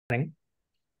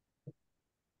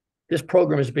This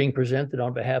program is being presented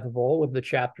on behalf of all of the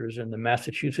chapters in the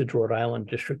Massachusetts Rhode Island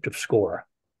District of SCORE.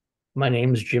 My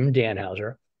name is Jim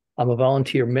Danhauser. I'm a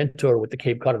volunteer mentor with the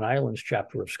Cape Cod and Islands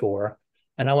chapter of SCORE,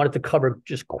 and I wanted to cover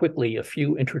just quickly a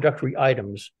few introductory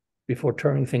items before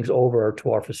turning things over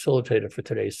to our facilitator for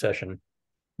today's session,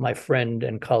 my friend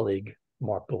and colleague,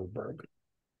 Marc Goldberg.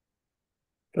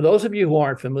 For those of you who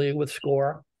aren't familiar with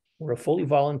SCORE, we're a fully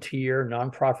volunteer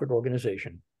nonprofit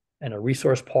organization and a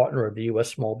resource partner of the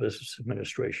U.S. Small Business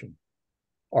Administration.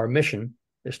 Our mission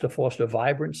is to foster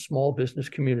vibrant small business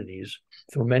communities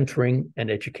through mentoring and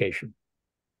education.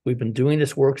 We've been doing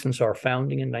this work since our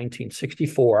founding in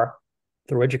 1964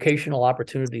 through educational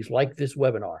opportunities like this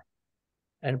webinar,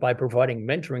 and by providing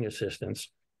mentoring assistance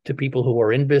to people who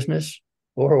are in business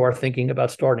or who are thinking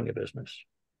about starting a business.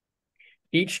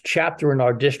 Each chapter in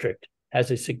our district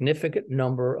has a significant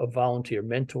number of volunteer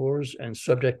mentors and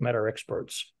subject matter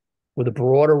experts with a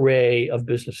broad array of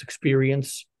business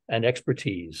experience and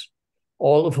expertise,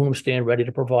 all of whom stand ready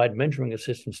to provide mentoring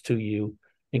assistance to you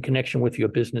in connection with your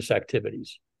business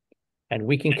activities. And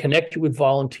we can connect you with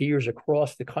volunteers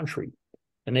across the country,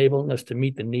 enabling us to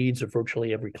meet the needs of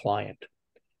virtually every client.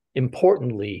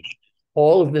 Importantly,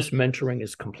 all of this mentoring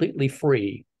is completely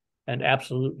free and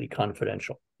absolutely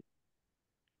confidential.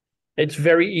 It's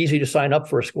very easy to sign up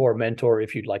for a SCORE mentor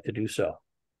if you'd like to do so.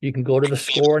 You can go to the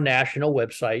SCORE national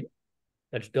website.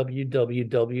 That's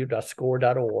www.score.org.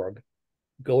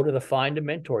 Go to the Find a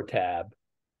Mentor tab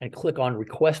and click on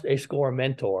Request a SCORE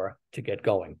Mentor to get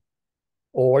going.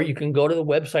 Or you can go to the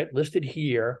website listed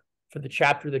here for the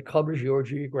chapter that covers your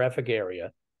geographic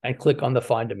area and click on the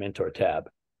Find a Mentor tab.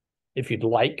 If you'd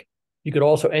like, you could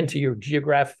also enter your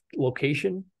geographic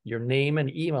location, your name and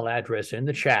email address in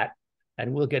the chat,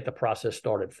 and we'll get the process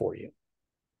started for you.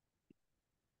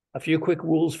 A few quick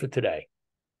rules for today.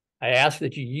 I ask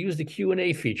that you use the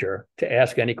Q&A feature to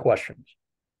ask any questions.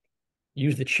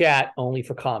 Use the chat only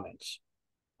for comments.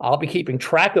 I'll be keeping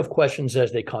track of questions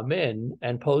as they come in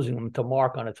and posing them to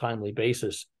Marc on a timely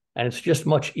basis. And it's just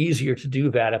much easier to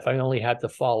do that if I only have to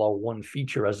follow one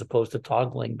feature as opposed to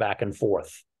toggling back and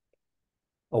forth.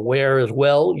 Aware as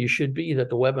well, you should be, that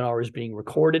the webinar is being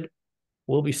recorded.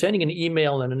 We'll be sending an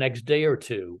email in the next day or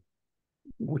two,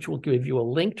 which will give you a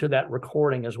link to that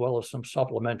recording as well as some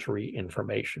supplementary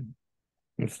information.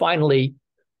 And finally,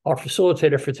 our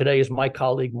facilitator for today is my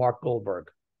colleague, Marc Goldberg.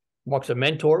 Marc's a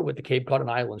mentor with the Cape Cod and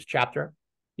Islands chapter.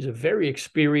 He's a very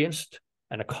experienced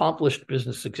and accomplished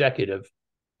business executive,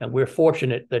 and we're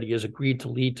fortunate that he has agreed to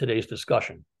lead today's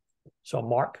discussion. So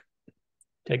Marc,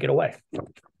 take it away.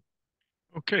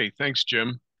 Okay, thanks,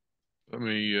 Jim. Let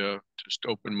me just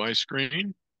open my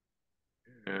screen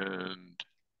and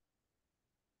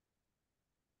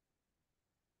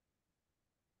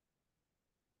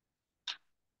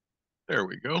there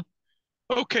we go.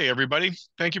 Okay, everybody,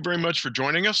 thank you very much for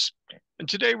joining us. And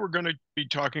today we're going to be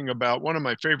talking about one of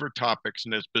my favorite topics,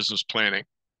 and that's business planning.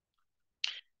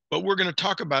 But we're going to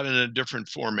talk about it in a different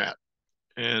format.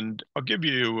 And I'll give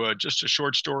you just a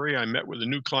short story. I met with a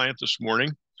new client this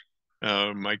morning.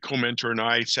 My co-mentor and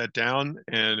I sat down,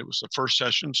 and it was the first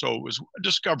session, so it was a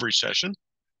discovery session.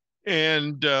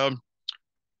 And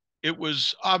it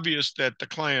was obvious that the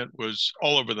client was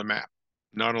all over the map,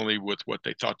 not only with what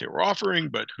they thought they were offering,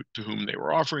 but to whom they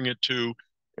were offering it to,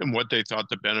 and what they thought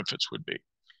the benefits would be.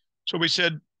 So we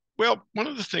said, well, one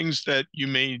of the things that you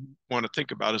may want to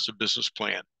think about is a business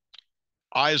plan.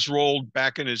 Eyes rolled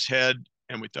back in his head,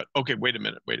 and we thought, okay, wait a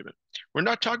minute. We're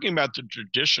not talking about the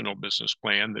traditional business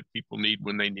plan that people need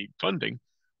when they need funding.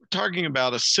 We're talking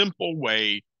about a simple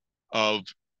way of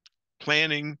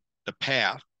planning the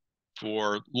path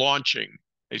for launching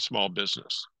a small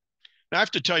business. Now, I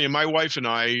have to tell you, my wife and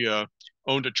I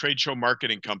owned a trade show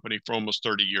marketing company for almost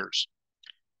 30 years.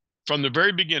 From the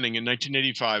very beginning in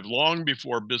 1985, long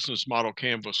before Business Model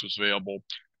Canvas was available,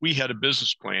 we had a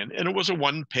business plan, and it was a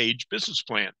one-page business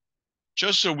plan,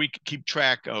 just so we could keep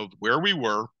track of where we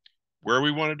were, where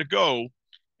we wanted to go,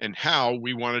 and how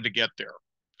we wanted to get there.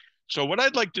 So what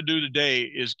I'd like to do today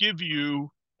is give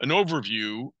you an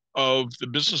overview of the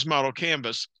Business Model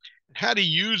Canvas, how to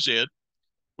use it,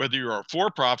 whether you're a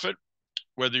for-profit,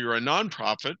 whether you're a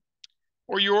nonprofit,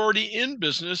 or you're already in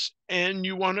business and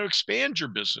you want to expand your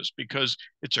business, because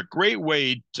it's a great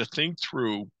way to think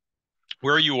through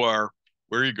where you are,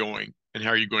 where you're going, and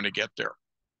how you're going to get there.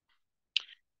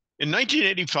 In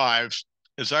 1985,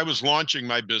 as I was launching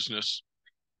my business,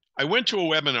 I went to a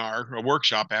webinar, a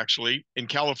workshop actually, in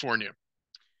California.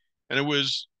 And it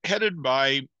was headed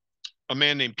by a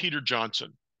man named Peter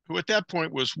Johnson, who at that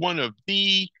point was one of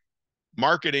the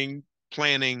marketing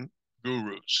planning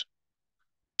gurus.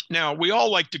 Now, we all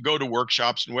like to go to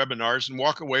workshops and webinars and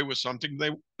walk away with something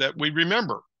that we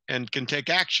remember and can take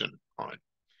action on.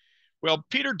 Well,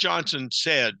 Peter Johnson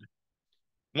said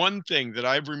one thing that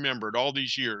I've remembered all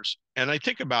these years, and I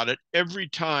think about it every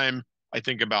time I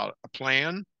think about a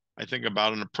plan, I think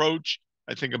about an approach,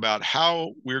 I think about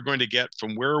how we're going to get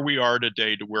from where we are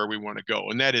today to where we want to go,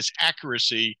 and that is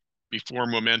accuracy before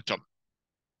momentum.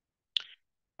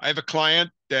 I have a client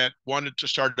that wanted to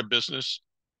start a business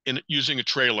in using a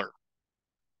trailer.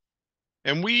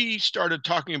 And we started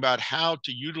talking about how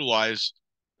to utilize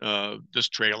this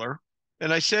trailer.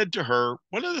 And I said to her,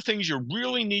 one of the things you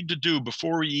really need to do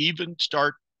before you even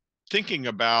start thinking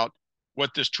about what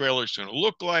this trailer is going to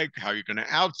look like, how you're going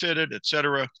to outfit it, et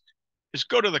cetera, is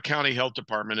go to the county health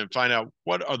department and find out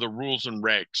what are the rules and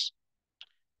regs.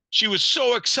 She was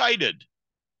so excited.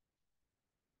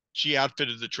 She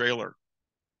outfitted the trailer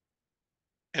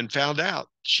and found out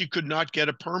she could not get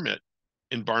a permit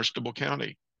in Barnstable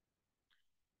County.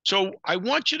 So I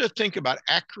want you to think about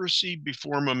accuracy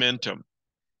before momentum.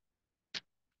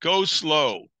 Go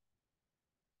slow.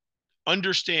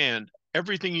 Understand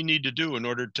everything you need to do in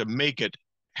order to make it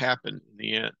happen in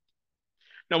the end.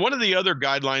 Now, one of the other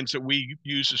guidelines that we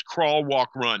use is crawl, walk,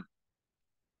 run.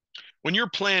 When you're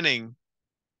planning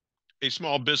a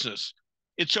small business,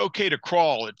 it's okay to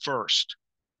crawl at first.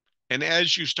 And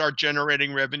as you start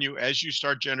generating revenue, as you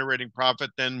start generating profit,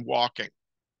 then walking.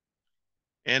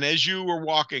 And as you are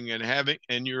walking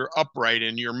and you're upright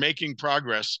and you're making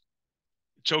progress,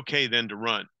 it's okay then to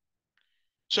run.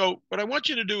 So what I want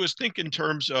you to do is think in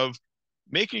terms of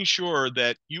making sure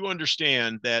that you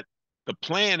understand that the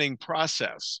planning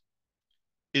process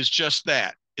is just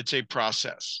that. It's a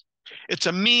process. It's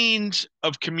a means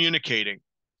of communicating.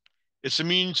 It's a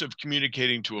means of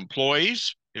communicating to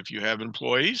employees, if you have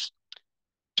employees,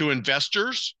 to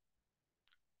investors,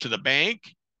 to the bank.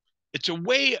 It's a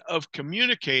way of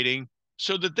communicating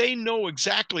so that they know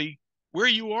exactly where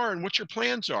you are and what your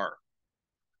plans are.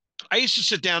 I used to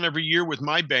sit down every year with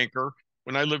my banker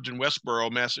when I lived in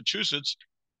Westborough, Massachusetts,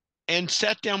 and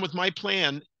sat down with my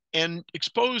plan and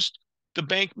exposed the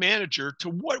bank manager to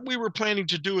what we were planning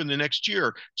to do in the next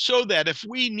year, so that if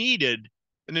we needed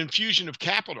an infusion of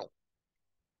capital,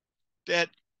 that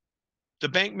the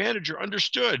bank manager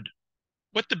understood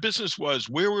what the business was,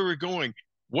 where we were going,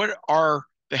 what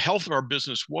the health of our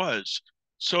business was,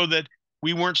 so that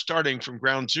we weren't starting from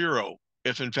ground zero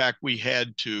if in fact we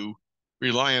had to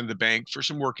rely on the bank for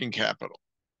some working capital.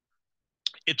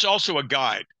 It's also a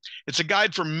guide. It's a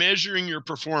guide for measuring your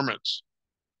performance.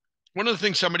 One of the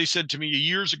things somebody said to me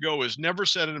years ago is never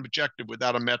set an objective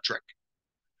without a metric.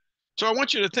 So I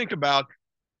want you to think about,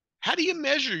 how do you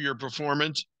measure your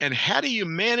performance and how do you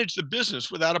manage the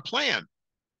business without a plan?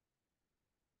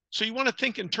 So you want to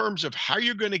think in terms of how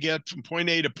you're going to get from point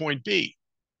A to point B.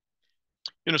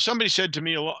 You know, somebody said to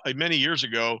me many years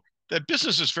ago that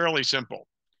business is fairly simple.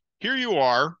 Here you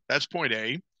are, that's point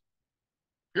A.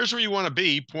 Here's where you want to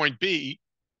be, point B.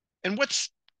 And what's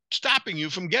stopping you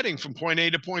from getting from point A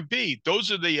to point B?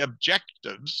 Those are the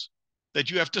objectives that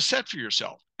you have to set for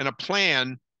yourself. And a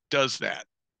plan does that.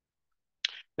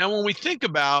 Now, when we think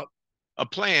about a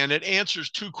plan, it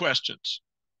answers two questions.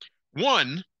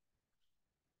 One,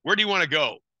 where do you want to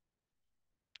go?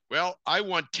 Well, I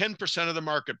want 10% of the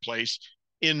marketplace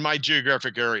in my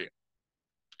geographic area.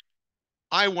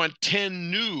 I want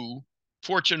 10 new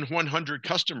Fortune 100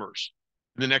 customers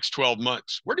in the next 12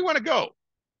 months. Where do you want to go?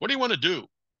 What do you want to do?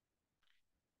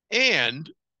 And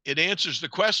it answers the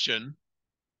question,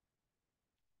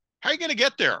 how are you going to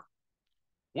get there?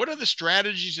 What are the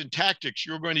strategies and tactics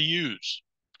you're going to use?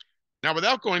 Now,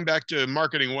 without going back to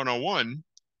Marketing 101,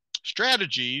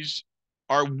 strategies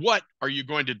are what are you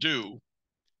going to do?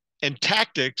 And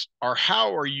tactics are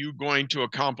how are you going to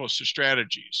accomplish the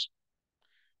strategies?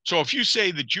 So if you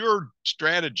say that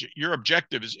your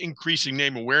objective is increasing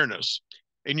name awareness,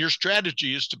 and your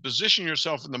strategy is to position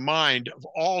yourself in the mind of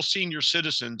all senior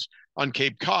citizens on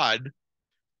Cape Cod,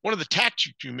 one of the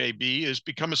tactics you may be is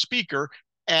become a speaker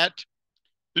at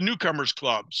the newcomers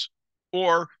clubs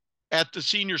or at the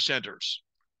senior centers,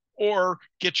 or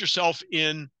get yourself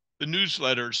in the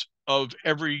newsletters of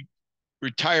every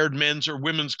retired men's or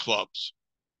women's clubs.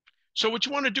 So what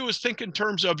you want to do is think in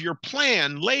terms of your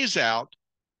plan lays out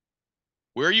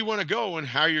where you want to go and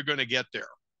how you're going to get there.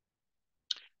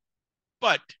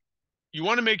 But you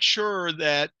want to make sure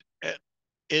that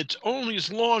it's only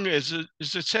as long as it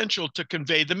is essential to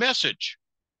convey the message.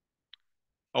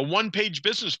 A one-page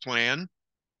business plan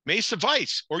may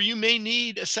suffice, or you may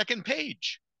need a second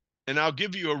page. And I'll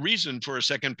give you a reason for a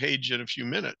second page in a few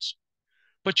minutes.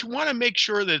 But you want to make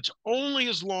sure that it's only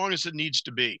as long as it needs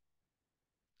to be.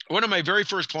 One of my very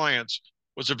first clients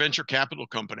was a venture capital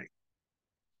company.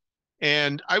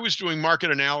 And I was doing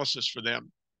market analysis for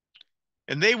them.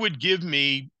 And they would give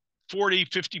me 40,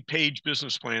 50 page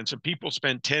business plans, and people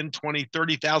spent 10, 20,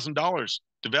 $30,000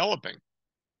 developing.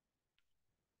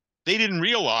 They didn't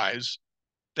realize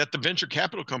that the venture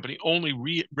capital company only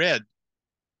read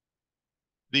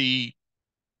the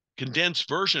condensed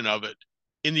version of it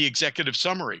in the executive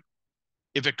summary.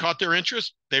 If it caught their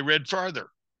interest, they read farther.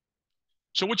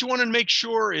 So what you want to make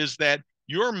sure is that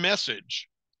your message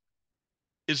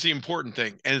is the important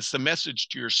thing. And it's the message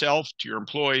to yourself, to your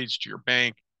employees, to your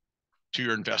bank, to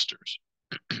your investors.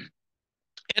 And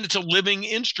it's a living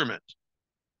instrument.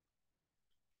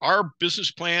 Our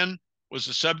business plan was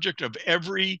the subject of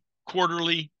every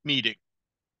quarterly meeting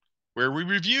where we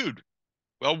reviewed,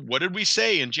 well, what did we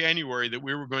say in January that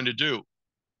we were going to do?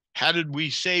 How did we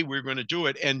say we were going to do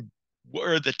it? And what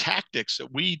are the tactics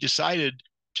that we decided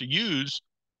to use?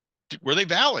 Were they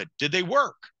valid? Did they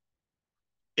work?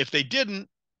 If they didn't,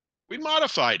 we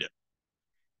modified it.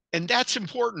 And that's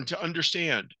important to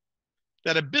understand,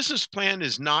 that a business plan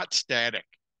is not static.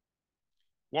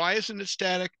 Why isn't it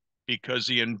static? Because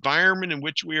the environment in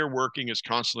which we are working is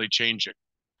constantly changing,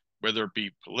 whether it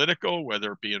be political,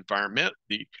 whether it be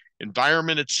the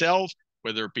environment itself,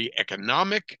 whether it be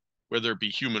economic, whether it be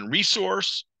human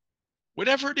resource,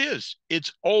 whatever it is,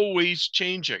 it's always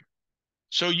changing.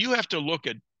 So you have to look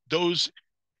at those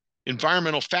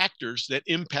environmental factors that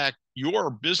impact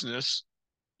your business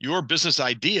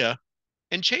idea,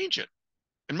 and change it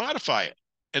and modify it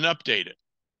and update it.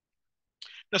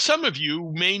 Now, some of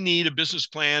you may need a business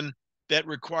plan that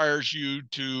requires you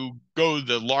to go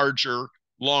the larger,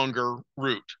 longer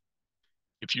route.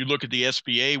 If you look at the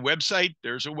SBA website,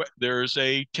 there's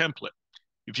a template.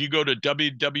 If you go to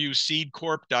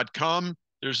www.seedcorp.com,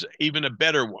 there's even a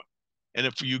better one. And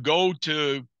if you go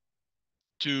to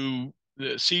the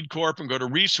Seed Corp and go to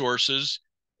resources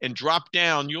and drop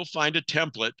down, you'll find a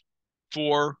template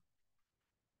for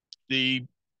the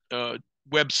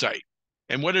website.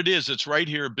 And what it is, it's right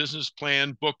here, a business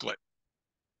plan booklet.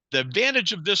 The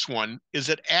advantage of this one is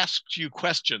it asks you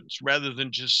questions rather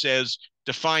than just says,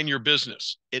 define your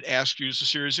business. It asks you a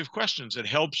series of questions. It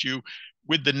helps you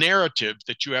with the narrative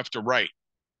that you have to write.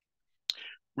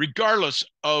 Regardless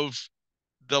of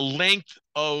the length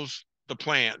of the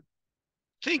plan,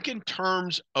 think in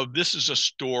terms of this is a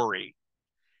story.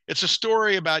 It's a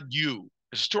story about you.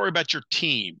 It's a story about your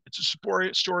team. It's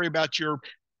a story about your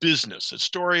business. It's a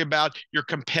story about your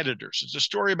competitors. It's a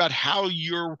story about how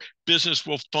your business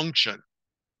will function.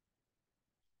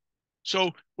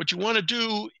 So what you want to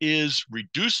do is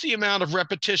reduce the amount of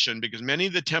repetition, because many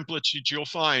of the templates that you'll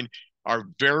find are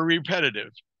very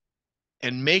repetitive,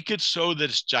 and make it so that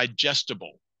it's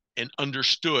digestible and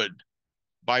understood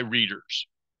by readers.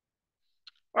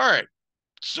 All right.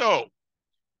 So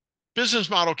business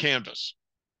model canvas.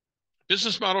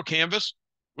 Business model canvas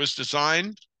was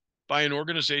designed by an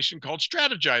organization called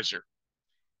Strategizer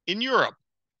in Europe.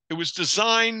 It was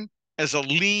designed as a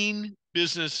lean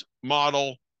business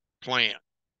model plan.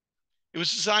 It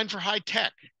was designed for high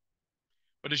tech,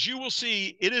 but as you will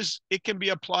see, it can be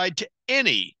applied to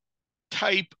any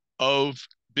type of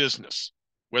business,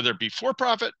 whether it be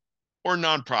for-profit or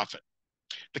nonprofit.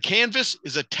 The canvas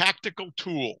is a tactical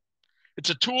tool. It's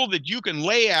a tool that you can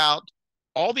lay out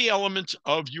all the elements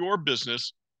of your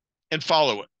business and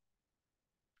follow it.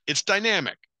 It's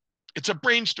dynamic. It's a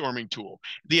brainstorming tool.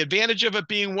 The advantage of it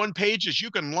being one page is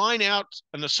you can line out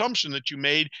an assumption that you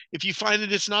made if you find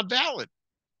that it's not valid.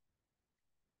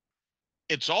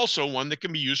 It's also one that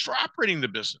can be used for operating the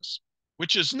business,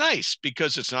 which is nice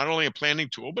because it's not only a planning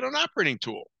tool, but an operating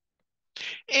tool.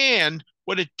 And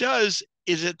what it does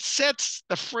is it sets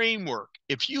the framework.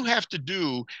 If you have to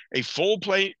do a full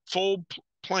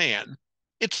plan,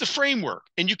 it's the framework,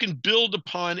 and you can build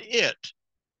upon it.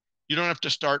 You don't have to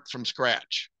start from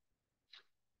scratch.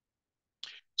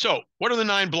 So what are the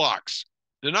 9 blocks?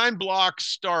 The 9 blocks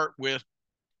start with,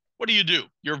 what do you do?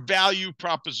 Your value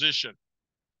proposition.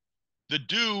 The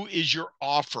do is your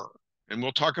offer, and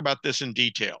we'll talk about this in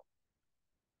detail.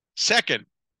 Second,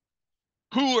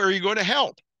 who are you going to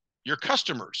help? Your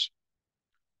customers.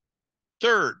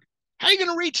 Third, how are you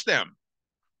going to reach them?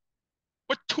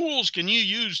 What tools can you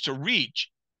use to reach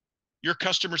your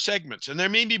customer segments? And there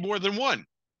may be more than one.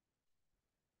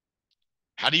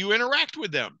 How do you interact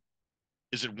with them?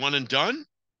 Is it one and done?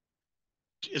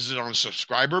 Is it on a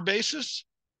subscriber basis?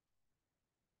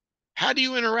 How do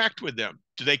you interact with them?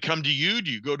 Do they come to you?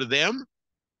 Do you go to them?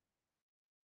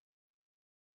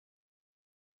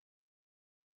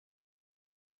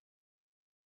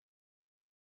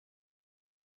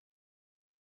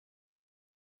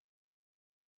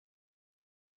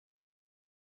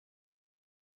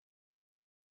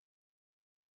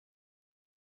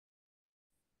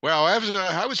 Well,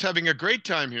 I was having a great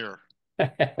time here.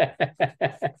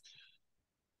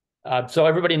 So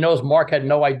everybody knows Mark had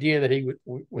no idea that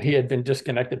he had been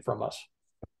disconnected from us.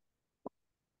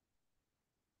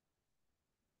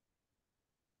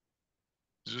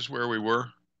 Is this where we were?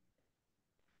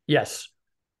 Yes.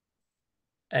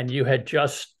 And you had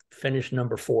just finished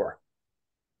number 4.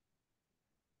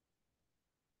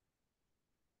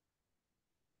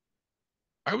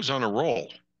 I was on a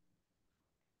roll.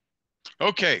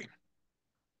 Okay.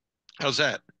 How's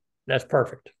that? That's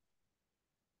perfect.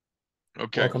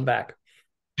 Okay. Welcome back.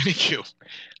 Thank you.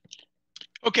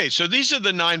 Okay, so these are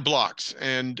the 9 blocks.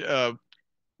 And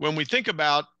when we think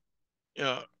about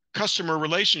uh, customer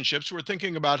relationships, we're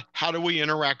thinking about how do we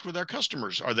interact with our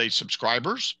customers? Are they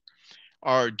subscribers?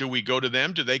 Or do we go to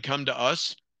them? Do they come to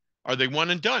us? Are they one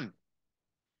and done?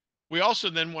 We also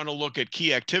then want to look at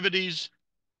key activities,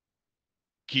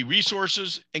 key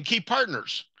resources, and key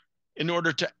partners in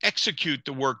order to execute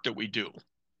the work that we do.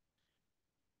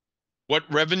 What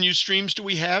revenue streams do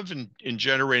we have in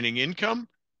generating income?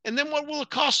 And then what will it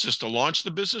cost us to launch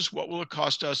the business? What will it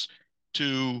cost us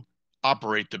to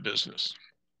operate the business?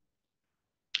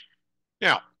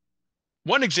 Now,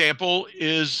 one example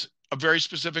is a very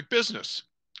specific business,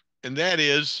 and that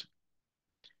is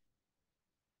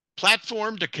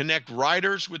platform to connect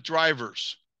riders with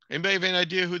drivers. Anybody have any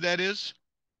idea who that is?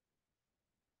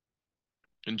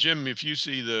 And Jim, if you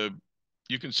see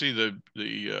you can see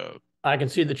the I can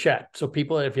see the chat. So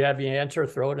people, if you have the answer,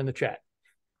 throw it in the chat.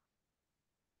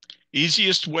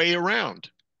 easiest way around,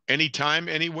 anytime,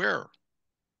 anywhere,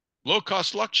 low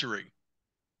cost luxury.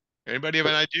 Anybody have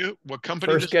an idea what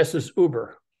company First this? guess is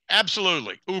Uber.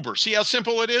 Absolutely, Uber. See how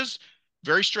simple it is?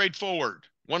 Very straightforward.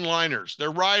 One-liners.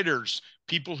 They're riders.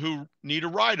 People who need a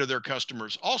ride are their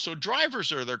customers. Also,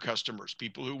 drivers are their customers.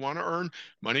 People who want to earn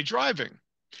money driving.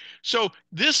 So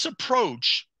this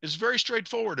approach is very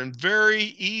straightforward and very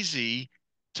easy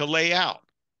to lay out.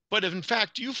 But if in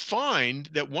fact you find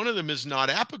that one of them is not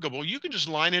applicable, you can just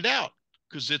line it out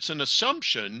because it's an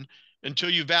assumption until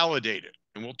you validate it.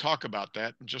 And we'll talk about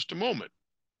that in just a moment.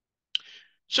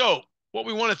 So what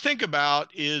we want to think about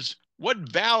is what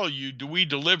value do we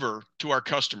deliver to our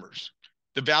customers?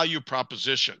 The value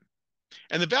proposition.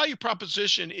 And the value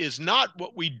proposition is not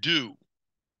what we do.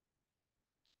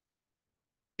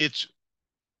 It's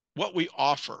what we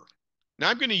offer. Now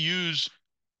I'm going to use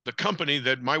the company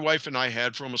that my wife and I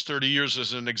had for almost 30 years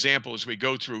as an example as we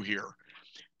go through here.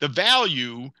 The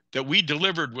value that we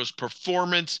delivered was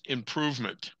performance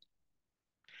improvement.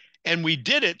 And we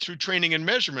did it through training and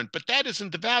measurement, but that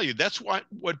isn't the value. That's what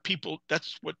people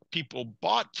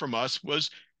bought from us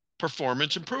was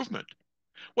performance improvement.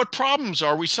 What problems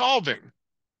are we solving?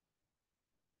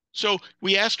 So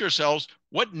we ask ourselves,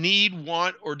 what need,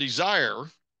 want, or desire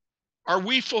are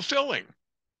we fulfilling?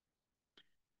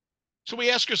 So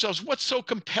we ask ourselves, what's so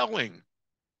compelling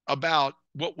about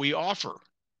what we offer?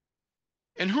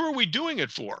 And who are we doing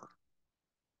it for?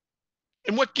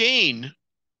 And what gain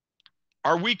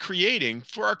are we creating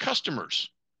for our customers?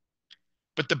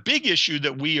 But the big issue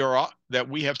that we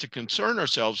have to concern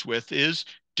ourselves with is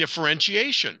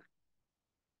differentiation.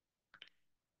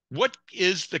 What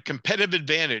is the competitive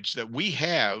advantage that we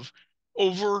have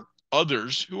over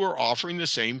others who are offering the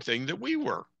same thing that we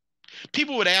were?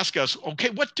 People would ask us, okay,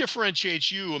 what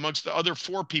differentiates you amongst the other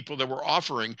 4 people that were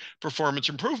offering performance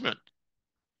improvement?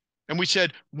 And we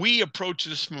said, we approach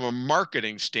this from a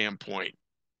marketing standpoint.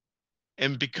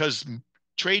 And because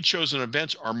trade shows and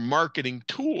events are marketing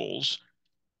tools,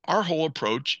 our whole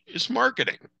approach is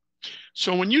marketing.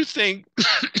 So when you think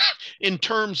in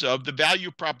terms of the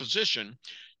value proposition,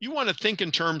 you want to think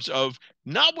in terms of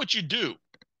not what you do,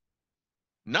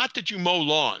 not that you mow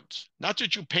lawns, not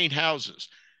that you paint houses,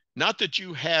 not that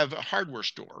you have a hardware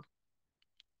store,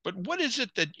 but what is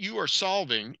it that you are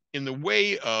solving in the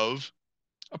way of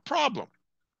a problem?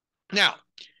 Now,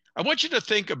 I want you to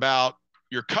think about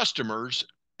your customers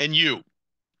and you.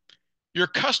 Your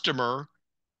customer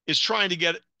is trying to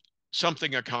get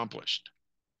something accomplished.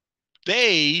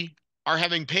 They are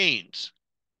having pains.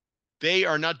 They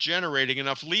are not generating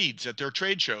enough leads at their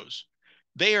trade shows.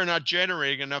 They are not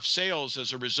generating enough sales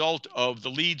as a result of the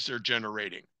leads they're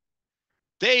generating.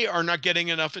 They are not getting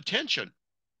enough attention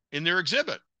in their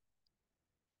exhibit.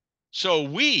 So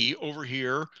we over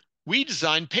here, we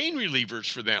design pain relievers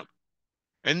for them.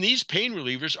 And these pain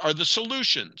relievers are the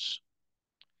solutions.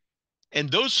 And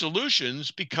those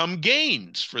solutions become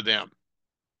gains for them.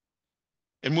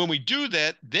 And when we do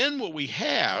that, then what we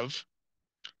have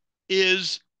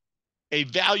is a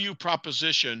value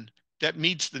proposition that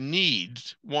meets the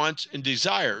needs, wants, and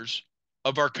desires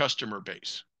of our customer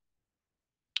base.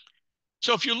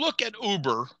 So if you look at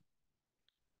Uber,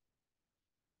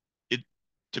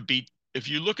 if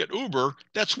you look at Uber,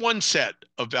 that's one set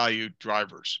of value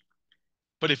drivers.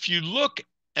 But if you look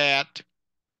at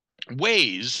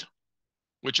Waze,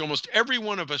 which almost every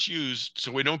one of us use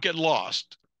so we don't get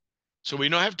lost, so we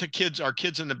don't have our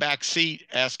kids in the back seat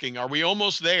asking, are we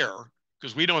almost there?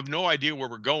 Because we don't have no idea where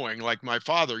we're going, like my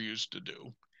father used to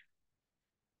do.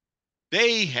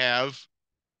 They have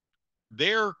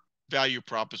their value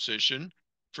proposition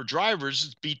for drivers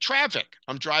is beat traffic.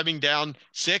 I'm driving down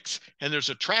 6 and there's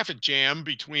a traffic jam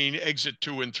between exit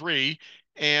 2 and 3.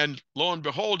 And lo and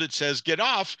behold, it says get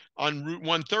off on Route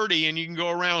 130 and you can go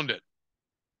around it.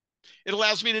 It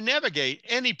allows me to navigate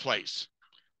any place.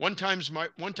 One time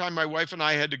my wife and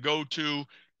I had to go to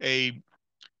a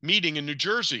meeting in New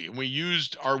Jersey and we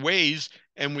used our Waze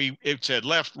and it said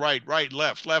left, right, right,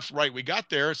 left, left, right. We got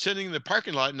there sitting in the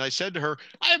parking lot and I said to her,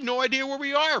 I have no idea where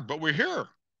we are, but we're here.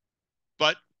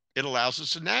 But it allows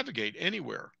us to navigate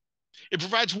anywhere. It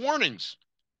provides warnings,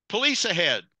 police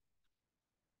ahead,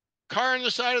 car on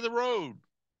the side of the road,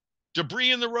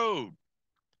 debris in the road.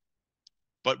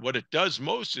 But what it does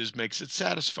most is makes it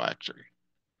satisfactory.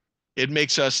 It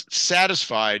makes us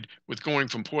satisfied with going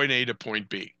from point A to point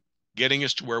B, getting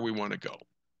us to where we want to go.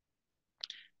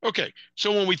 Okay,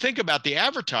 so when we think about the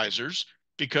advertisers,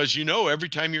 because every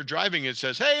time you're driving, it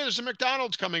says, hey, there's a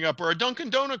McDonald's coming up or a Dunkin'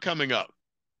 Donut coming up.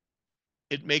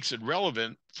 It makes it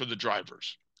relevant for the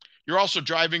drivers. You're also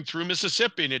driving through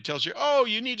Mississippi and it tells you, oh,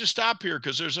 you need to stop here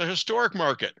because there's a historic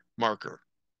marker.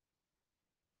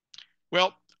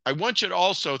 Well, I want you to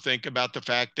also think about the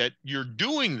fact that you're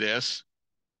doing this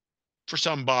for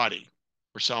somebody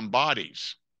or some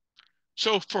bodies.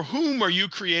 So for whom are you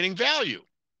creating value?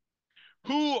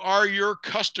 Who are your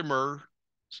customers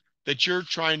that you're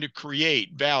trying to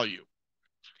create value?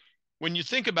 When you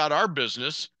think about our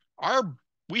business,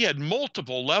 we had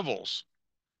multiple levels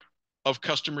of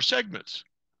customer segments.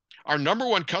 Our number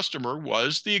one customer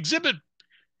was the exhibit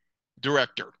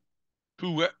director,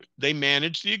 who they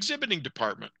managed the exhibiting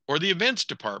department or the events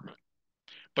department.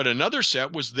 But another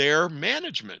set was their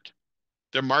management,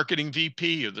 their marketing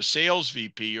VP or the sales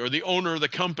VP or the owner of the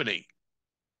company.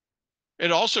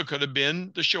 It also could have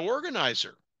been the show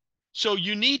organizer. So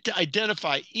you need to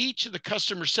identify each of the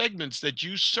customer segments that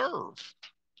you serve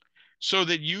so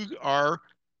that you are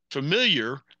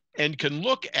familiar and can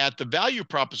look at the value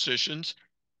propositions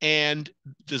and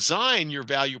design your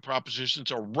value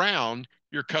propositions around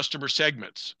your customer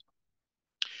segments.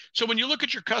 So when you look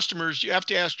at your customers, you have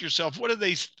to ask yourself, what do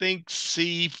they think,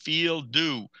 see, feel,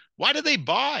 do? Why do they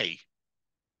buy?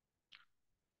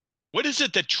 What is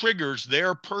it that triggers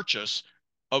their purchase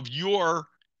of your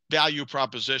value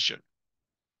proposition?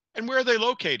 And where are they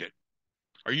located?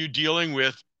 Are you dealing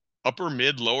with upper,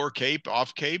 mid, lower Cape,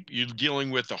 off Cape? You're dealing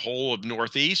with the whole of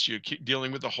Northeast? You're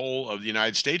dealing with the whole of the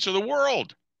United States or the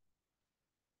world?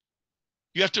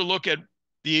 You have to look at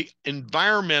the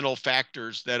environmental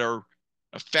factors that are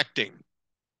affecting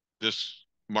this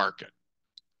market.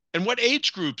 And what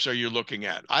age groups are you looking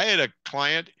at? I had a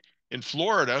client in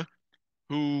Florida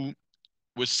who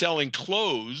was selling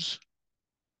clothes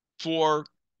for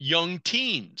young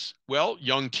teens. Well,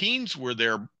 young teens were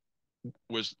their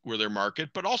market,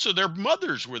 but also their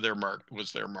mothers was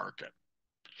their market.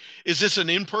 Is this an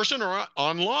in-person or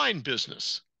online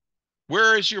business?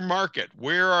 Where is your market?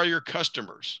 Where are your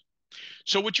customers?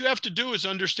 So what you have to do is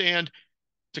understand,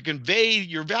 to convey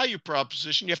your value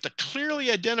proposition, you have to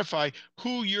clearly identify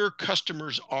who your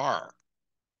customers are.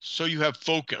 So you have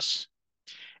focus.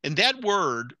 And that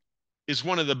word is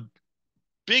one of the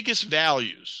biggest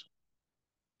values,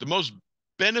 the most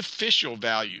beneficial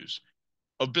values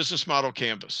of Business Model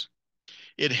Canvas.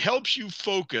 It helps you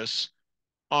focus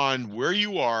on where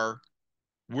you are,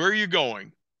 where you're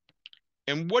going,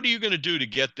 and what are you going to do to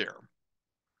get there.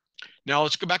 Now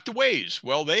let's go back to Waze.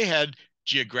 Well, they had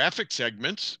geographic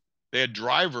segments, they had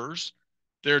drivers,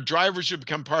 their drivers who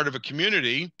become part of a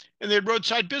community, and they had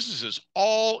roadside businesses,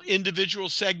 all individual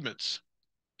segments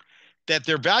that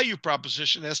their value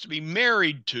proposition has to be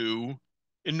married to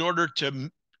in order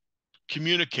to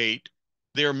communicate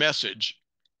their message,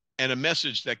 and a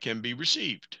message that can be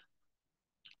received.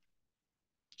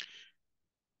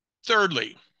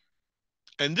 Thirdly,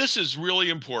 and this is really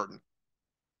important,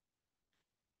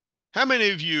 how many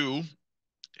of you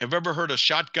have ever heard of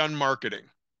shotgun marketing?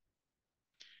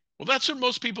 Well, that's what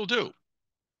most people do.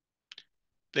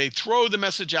 They throw the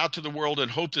message out to the world and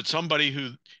hope that somebody who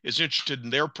is interested in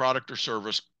their product or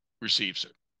service receives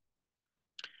it.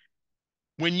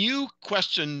 When you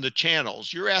question the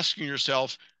channels, you're asking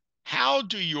yourself, how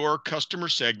do your customer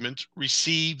segments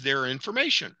receive their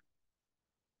information?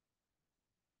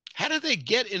 How do they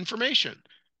get information?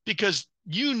 Because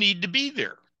you need to be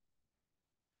there.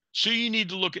 So you need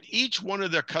to look at each one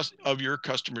of your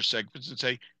customer segments and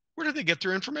say, where do they get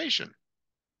their information?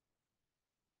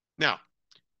 Now,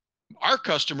 our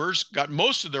customers got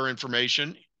most of their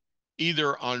information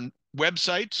either on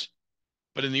websites,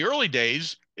 but in the early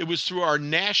days, it was through our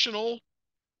national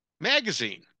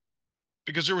magazine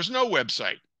because there was no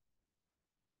website.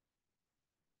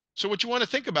 So what you want to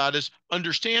think about is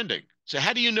understanding. So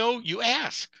how do you know? You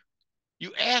ask.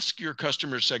 You ask your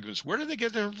customer segments, where do they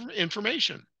get their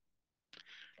information?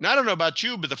 Now, I don't know about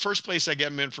you, but the first place I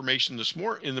get my information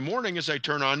in the morning is I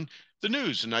turn on the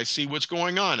news and I see what's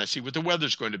going on. I see what the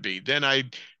weather's going to be. Then I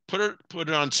put it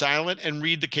on silent and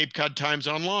read the Cape Cod Times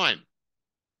online.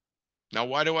 Now,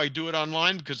 why do I do it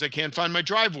online? Because they can't find my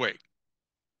driveway.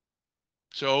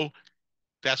 So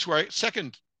that's where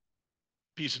second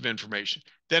piece of information.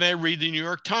 Then I read the New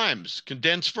York Times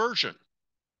condensed version.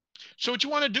 So what you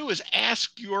want to do is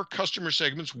ask your customer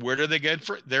segments, where do they get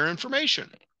their information?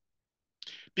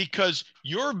 Because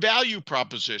your value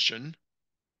proposition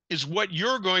is what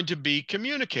you're going to be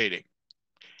communicating.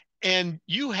 And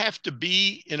you have to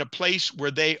be in a place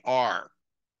where they are.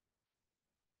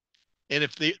 And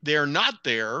if they're not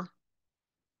there,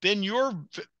 then your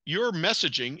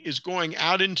messaging is going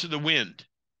out into the wind.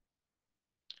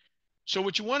 So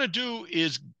what you want to do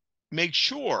is make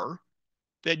sure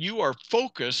that you are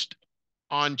focused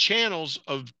on channels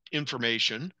of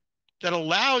information that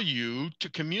allow you to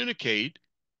communicate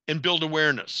and build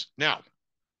awareness. Now,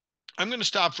 I'm going to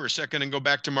stop for a second and go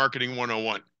back to Marketing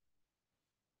 101.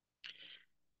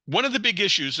 One of the big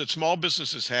issues that small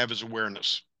businesses have is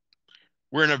awareness.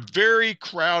 We're in a very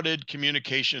crowded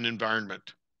communication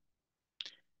environment.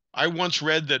 I once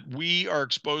read that we are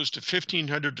exposed to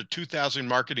 1,500 to 2,000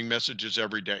 marketing messages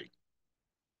every day.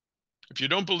 If you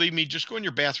don't believe me, just go in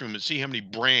your bathroom and see how many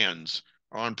brands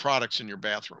are on products in your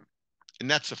bathroom.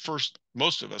 And that's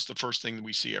most of us, the first thing that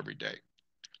we see every day.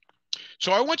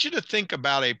 So I want you to think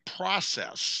about a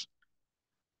process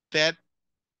that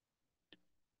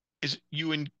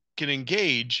can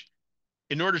engage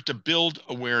in order to build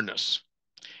awareness.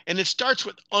 And it starts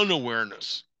with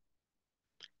unawareness.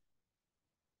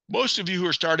 Most of you who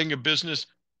are starting a business,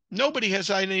 nobody has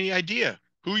any idea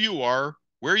who you are,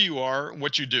 where you are, and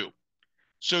what you do.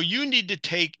 So you need to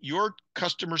take your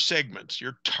customer segments,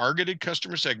 your targeted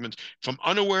customer segments, from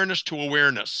unawareness to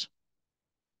awareness.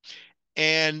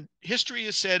 And history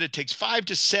has said it takes 5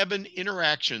 to 7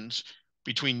 interactions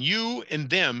between you and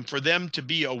them for them to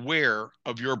be aware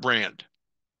of your brand.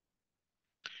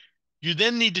 You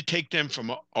then need to take them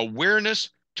from awareness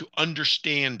to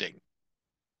understanding.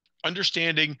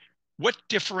 Understanding what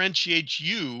differentiates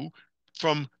you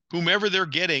from whomever they're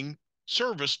getting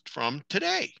serviced from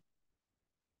today.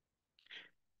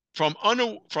 From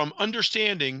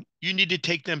understanding, you need to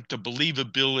take them to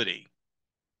believability.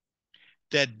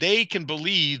 That they can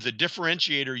believe the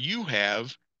differentiator you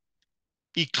have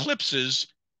eclipses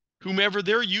whomever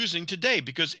they're using today,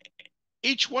 because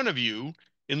each one of you,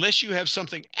 unless you have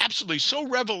something absolutely so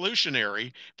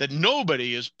revolutionary that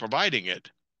nobody is providing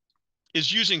it,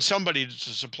 is using somebody to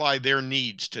supply their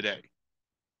needs today.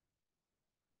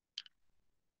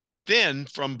 Then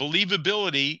from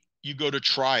believability, you go to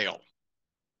trial.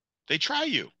 They try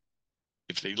you.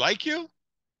 If they like you,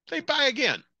 they buy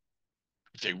again.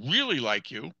 If they really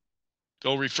like you,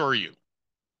 they'll refer you.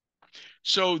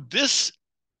 So this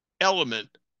element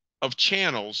of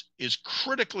channels is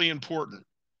critically important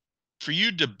for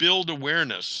you to build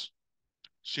awareness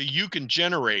so you can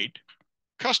generate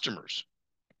customers.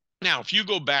 Now, if you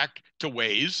go back to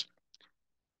Waze,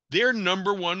 their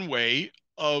number one way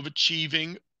of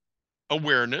achieving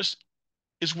awareness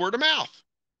is word of mouth.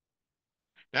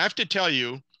 Now, I have to tell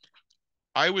you,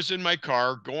 I was in my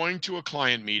car going to a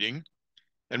client meeting,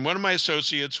 and one of my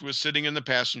associates was sitting in the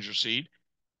passenger seat.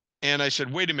 And I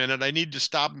said, wait a minute, I need to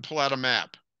stop and pull out a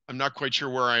map. I'm not quite sure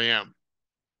where I am.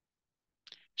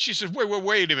 She said,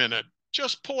 wait a minute.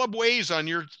 Just pull up Waze on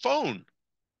your phone.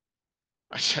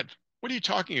 I said, what are you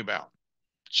talking about?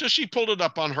 So she pulled it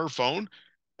up on her phone,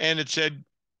 and it said,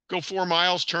 go 4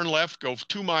 miles, turn left, go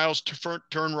 2 miles,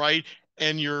 turn right,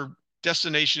 and your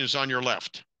destination is on your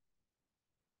left.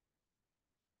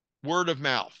 Word of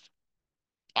mouth.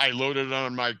 I loaded it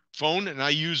on my phone, and I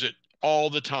use it all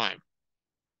the time.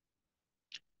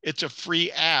 It's a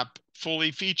free app,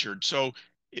 fully featured, so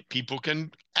people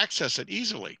can access it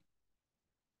easily.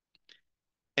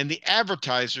 And the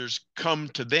advertisers come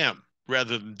to them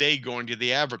rather than they going to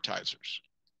the advertisers.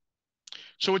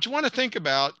 So what you want to think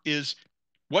about is,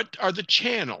 what are the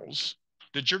channels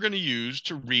that you're going to use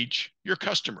to reach your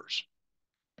customers?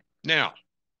 Now,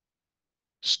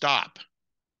 Stop.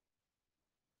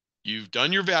 You've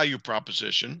done your value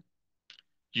proposition.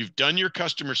 You've done your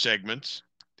customer segments.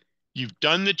 You've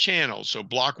done the channels. So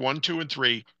block 1, 2, and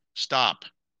 3, stop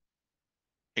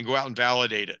and go out and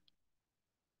validate it.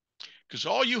 Because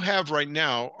all you have right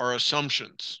now are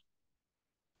assumptions.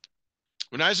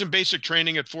 When I was in basic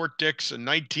training at Fort Dix in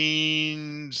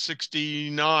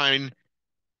 1969,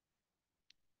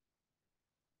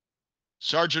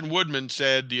 Sergeant Woodman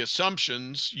said, the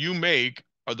assumptions you make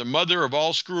are the mother of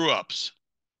all screw-ups.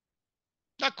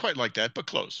 Not quite like that, but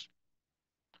close.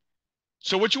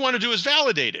 So what you want to do is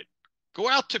validate it. Go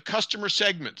out to customer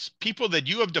segments, people that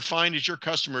you have defined as your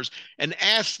customers, and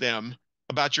ask them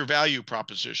about your value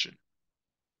proposition.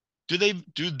 Do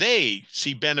they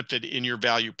see benefit in your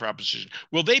value proposition?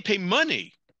 Will they pay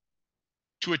money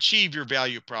to achieve your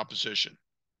value proposition?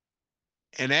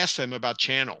 And ask them about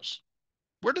channels.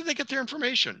 Where do they get their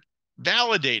information?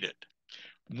 Validate it.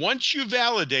 Once you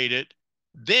validate it,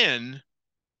 then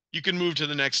you can move to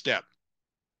the next step.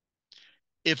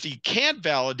 If you can't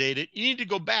validate it, you need to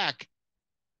go back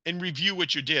and review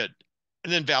what you did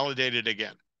and then validate it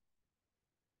again.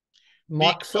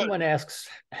 Mark, someone asks,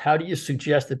 how do you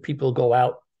suggest that people go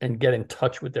out and get in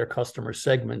touch with their customer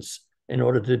segments in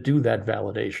order to do that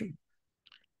validation?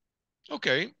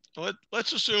 Okay,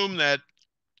 let's assume that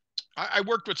I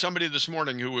worked with somebody this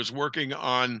morning who was working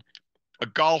on a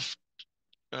golf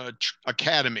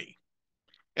academy.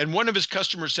 And one of his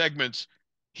customer segments,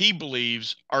 he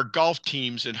believes, are golf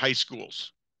teams in high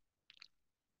schools.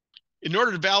 In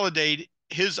order to validate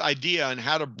his idea on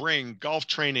how to bring golf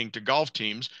training to golf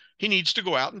teams, he needs to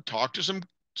go out and talk to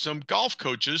some golf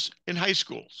coaches in high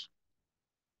schools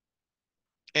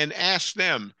and ask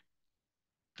them,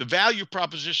 the value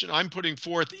proposition I'm putting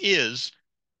forth is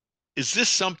this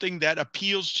something that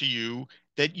appeals to you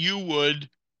that you would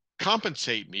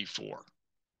compensate me for?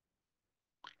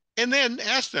 And then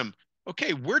ask them,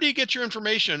 okay, where do you get your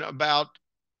information about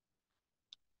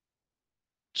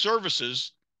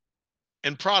services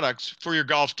and products for your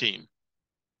golf team?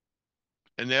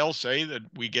 And they'll say that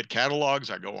we get catalogs.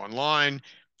 I go online.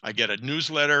 I get a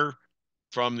newsletter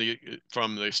from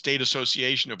the State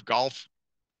Association of Golf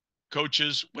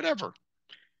Coaches, whatever.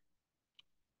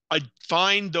 I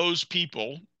find those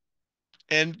people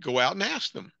and go out and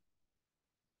ask them.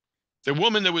 The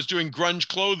woman that was doing grunge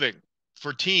clothing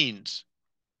for teens,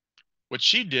 what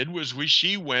she did was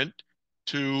she went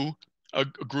to a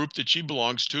group that she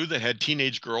belongs to that had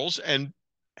teenage girls and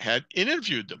had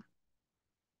interviewed them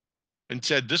and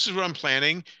said, this is what I'm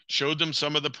planning, showed them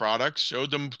some of the products,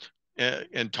 showed them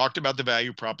and talked about the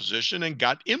value proposition and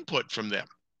got input from them.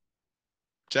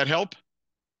 Does that help?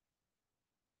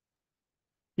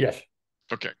 Yes.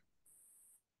 Okay.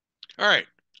 All right.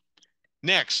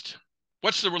 Next,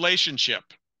 what's the relationship?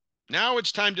 Now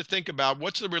it's time to think about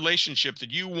what's the relationship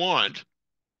that you want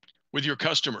with your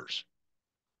customers.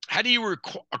 How do you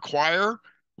acquire,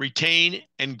 retain,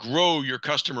 and grow your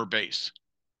customer base?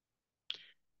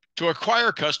 To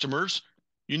acquire customers,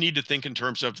 you need to think in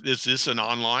terms of, is this an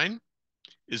online?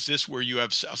 Is this where you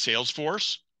have a sales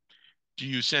force? Do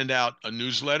you send out a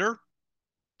newsletter?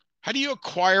 How do you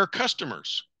acquire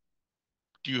customers?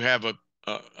 Do you have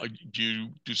do you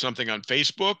do something on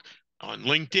Facebook, on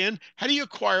LinkedIn? How do you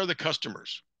acquire the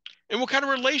customers? And what kind of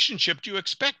relationship do you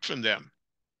expect from them?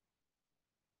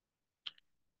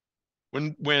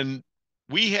 When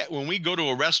we go to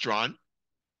a restaurant,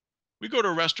 we go to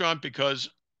a restaurant because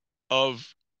of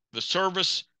the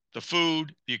service, the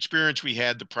food, the experience we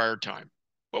had the prior time.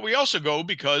 But we also go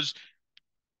because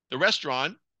the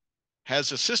restaurant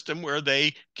has a system where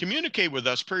they communicate with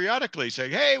us periodically,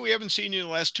 saying, hey, we haven't seen you in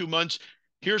the last 2 months.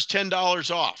 Here's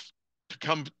 $10 off to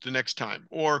come the next time,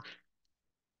 or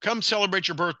come celebrate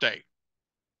your birthday.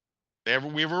 We have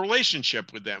a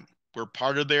relationship with them. We're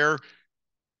part of their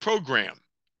program.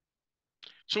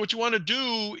 So what you want to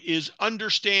do is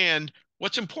understand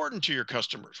what's important to your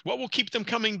customers. What will keep them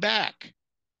coming back?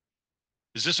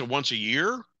 Is this a once a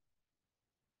year?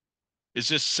 Is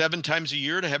this 7 times a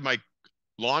year to have my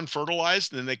lawn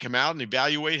fertilized, and then they come out and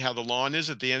evaluate how the lawn is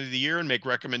at the end of the year and make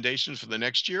recommendations for the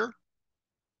next year?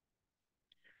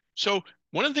 So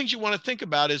one of the things you want to think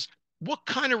about is, what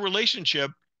kind of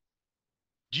relationship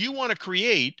do you want to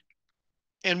create,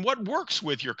 and what works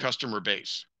with your customer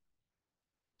base?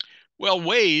 Well,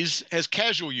 Waze has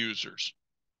casual users.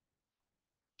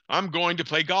 I'm going to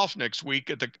play golf next week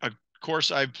at a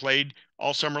course I've played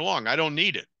all summer long. I don't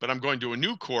need it, but I'm going to a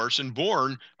new course in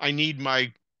Bourne. I need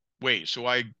my Waze, so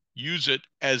I use it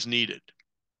as needed.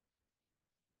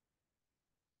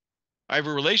 I have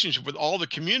a relationship with all the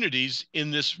communities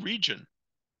in this region.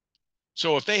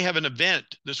 So if they have an event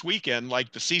this weekend,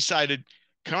 like the Seaside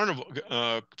carnival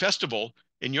festival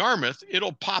in Yarmouth,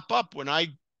 it'll pop up when I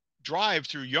drive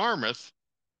through Yarmouth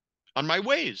on my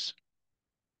Waze.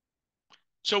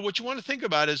 So what you want to think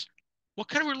about is, what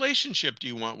kind of relationship do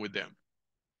you want with them?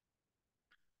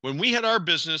 When we had our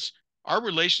business, our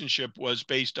relationship was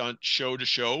based on show to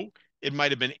show. It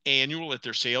might have been annual at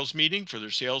their sales meeting for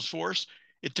their sales force.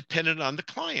 It depended on the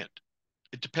client.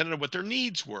 It depended on what their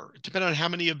needs were. It depended on how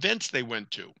many events they went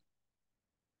to.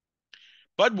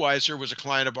 Budweiser was a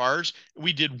client of ours.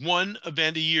 We did one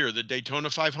event a year, the Daytona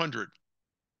 500.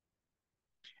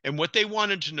 And what they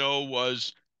wanted to know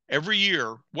was every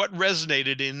year, what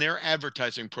resonated in their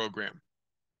advertising program?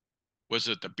 Was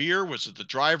it the beer? Was it the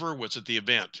driver? Was it the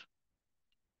event?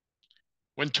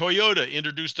 When Toyota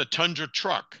introduced the Tundra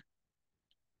truck,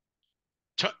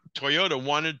 Toyota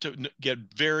wanted to get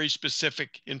very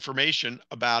specific information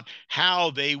about how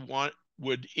they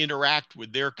would interact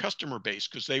with their customer base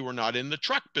because they were not in the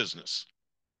truck business.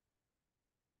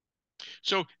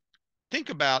 So think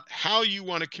about how you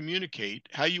want to communicate,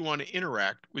 how you want to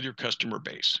interact with your customer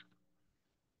base.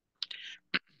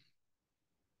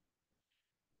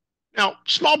 Now,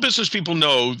 small business people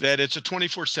know that it's a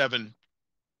 24/7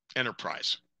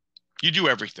 enterprise. You do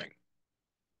everything.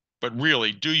 But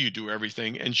really, do you do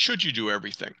everything? And should you do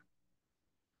everything?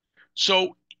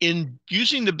 So in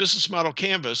using the business model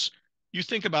canvas, you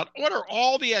think about what are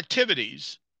all the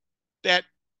activities that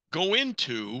go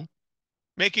into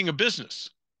making a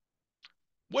business?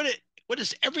 What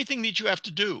is everything that you have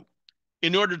to do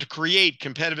in order to create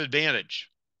competitive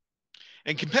advantage?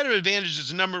 And competitive advantage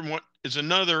is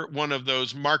another one of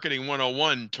those marketing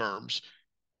 101 terms.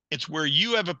 It's where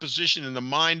you have a position in the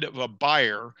mind of a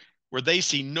buyer where they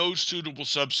see no suitable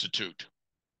substitute.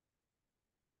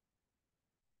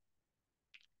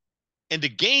 And to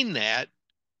gain that,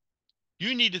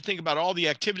 you need to think about all the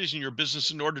activities in your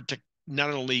business in order to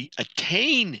not only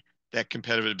attain that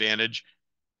competitive advantage,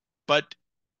 but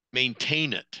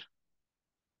maintain it.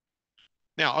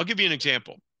 Now, I'll give you an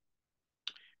example.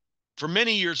 For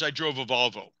many years, I drove a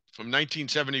Volvo from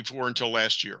 1974 until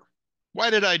last year. Why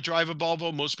did I drive a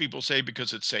Volvo? Most people say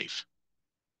because it's safe.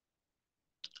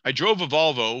 I drove a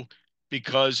Volvo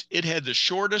because it had the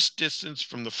shortest distance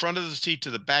from the front of the seat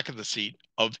to the back of the seat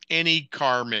of any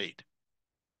car made.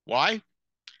 Why?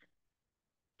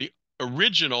 The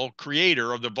original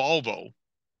creator of the Volvo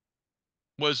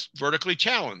was vertically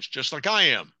challenged, just like I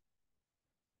am.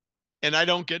 And I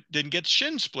didn't get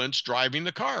shin splints driving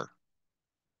the car.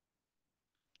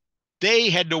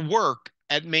 They had to work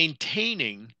at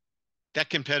maintaining that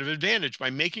competitive advantage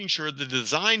by making sure the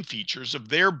design features of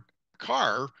their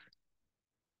car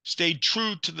stayed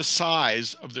true to the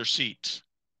size of their seats.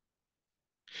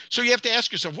 So you have to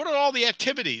ask yourself, what are all the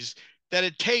activities that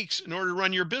it takes in order to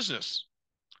run your business?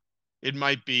 It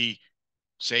might be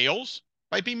sales,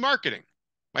 might be marketing,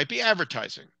 might be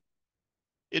advertising.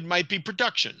 It might be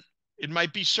production. It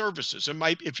might be services. It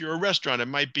might, if you're a restaurant, it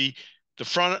might be the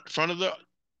front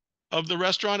of the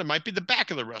restaurant. It might be the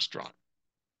back of the restaurant.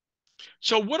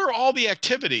 So what are all the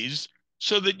activities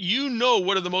so that you know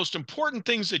what are the most important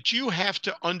things that you have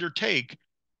to undertake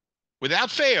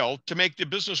without fail to make the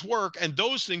business work, and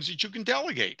those things that you can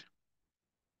delegate?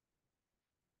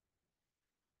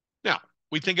 Now,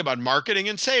 we think about marketing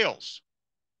and sales.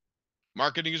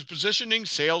 Marketing is positioning,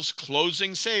 sales,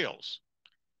 closing sales.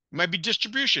 It might be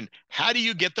distribution. How do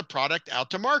you get the product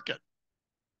out to market?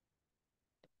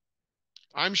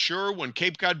 I'm sure when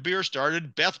Cape Cod Beer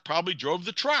started, Beth probably drove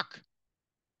the truck.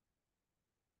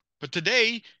 But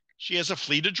today, she has a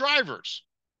fleet of drivers.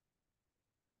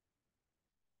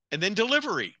 And then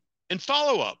delivery and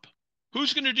follow-up.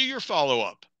 Who's going to do your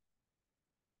follow-up?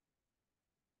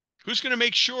 Who's going to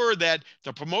make sure that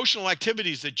the promotional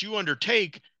activities that you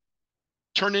undertake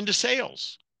turn into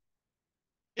sales?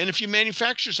 And if you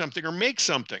manufacture something or make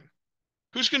something,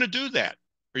 who's going to do that?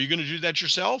 Are you going to do that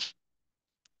yourself?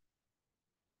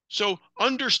 So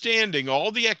understanding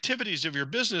all the activities of your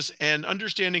business and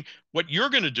understanding what you're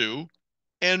going to do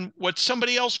and what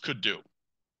somebody else could do.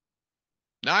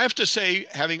 Now, I have to say,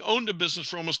 having owned a business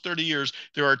for almost 30 years,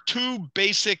 there are two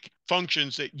basic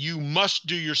functions that you must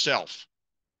do yourself.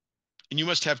 And you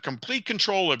must have complete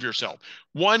control of yourself.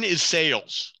 One is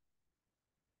sales,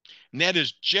 and that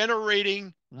is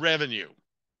generating revenue.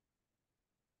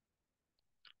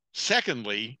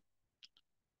 Secondly,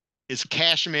 is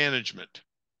cash management.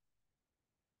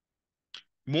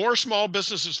 More small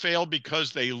businesses fail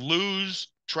because they lose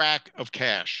track of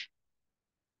cash.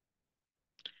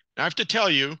 Now, I have to tell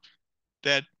you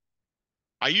that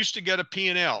I used to get a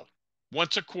P&L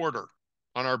once a quarter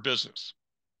on our business.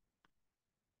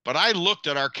 But I looked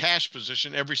at our cash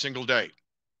position every single day.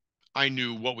 I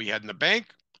knew what we had in the bank.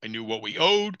 I knew what we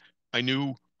owed. I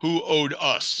knew who owed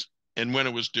us and when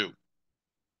it was due.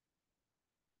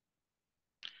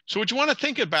 So what you want to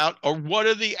think about are what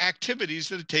are the activities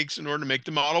that it takes in order to make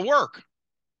the model work?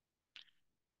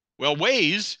 Well,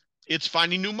 ways, it's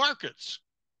finding new markets.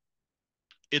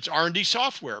 It's R&D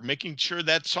software, making sure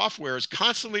that software is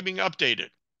constantly being updated.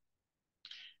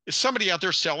 Is somebody out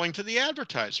there selling to the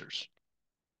advertisers?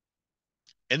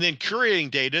 And then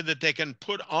curating data that they can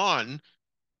put on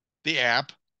the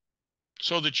app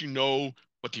so that you know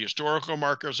what the historical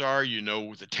markers are, you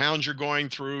know the towns you're going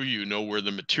through, you know where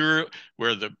the material,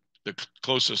 where the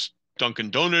closest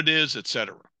Dunkin' Donut is,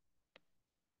 etc.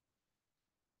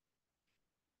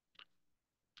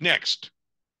 Next,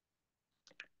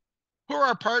 who are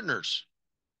our partners?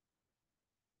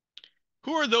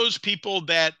 Who are those people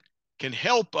that can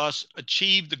help us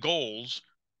achieve the goals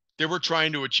that we're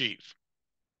trying to achieve?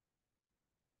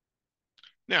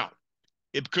 Now,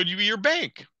 it could be your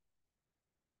bank.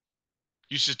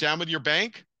 You sit down with your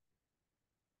bank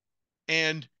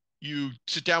and you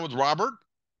sit down with Robert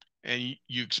and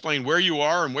you explain where you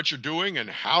are and what you're doing and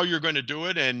how you're going to do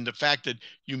it, and the fact that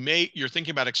you're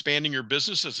thinking about expanding your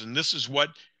businesses, and this is what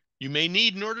you may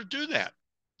need in order to do that.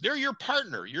 They're your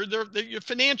partner. You're they're your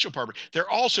financial partner. They're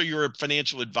also your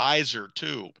financial advisor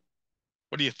too.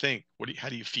 What do you think? How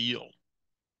do you feel?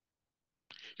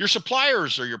 Your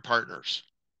suppliers are your partners.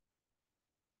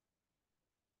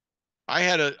 I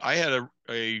had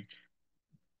a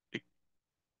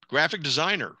graphic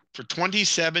designer for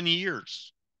 27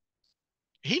 years.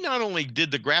 He not only did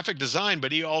the graphic design,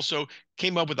 but he also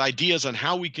came up with ideas on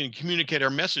how we can communicate our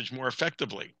message more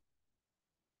effectively.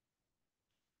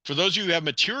 For those of you who have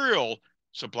material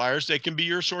suppliers, they can be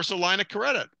your source of line of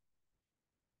credit.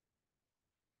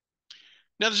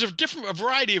 Now, there's a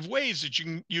variety of ways that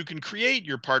you can create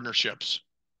your partnerships.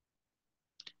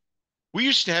 We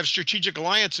used to have strategic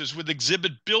alliances with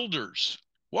exhibit builders.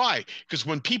 Why? Because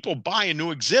when people buy a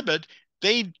new exhibit,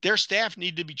 their staff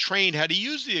need to be trained how to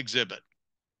use the exhibit.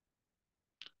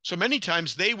 So many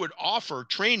times they would offer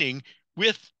training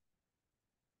with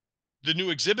the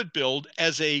new exhibit build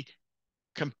as a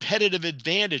competitive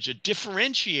advantage, a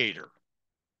differentiator.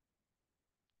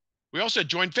 We also had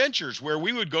joint ventures where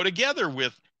we would go together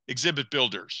with exhibit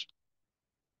builders.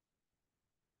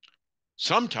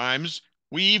 Sometimes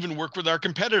we even work with our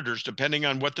competitors, depending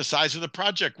on what the size of the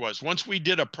project was. Once we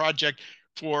did a project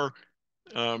for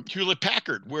Hewlett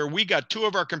Packard, where we got two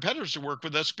of our competitors to work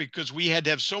with us because we had to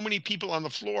have so many people on the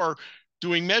floor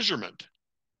doing measurement.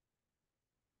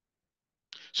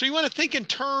 So you want to think in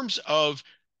terms of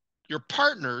your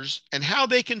partners and how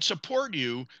they can support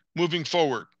you moving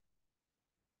forward.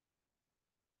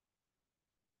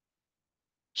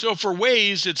 So for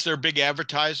Waze, it's their big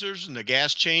advertisers and the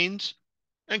gas chains,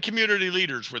 and community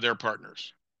leaders were their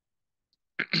partners.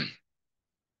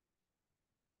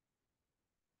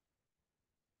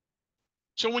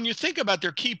 So when you think about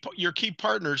your key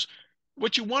partners,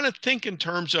 what you want to think in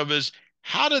terms of is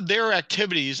how do their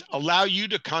activities allow you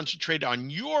to concentrate on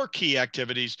your key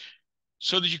activities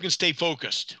so that you can stay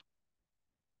focused.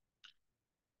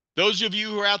 Those of you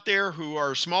who are out there who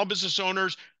are small business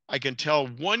owners, I can tell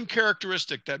one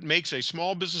characteristic that makes a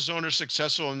small business owner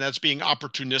successful, and that's being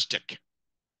opportunistic.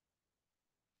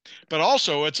 But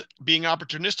also, it's being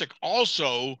opportunistic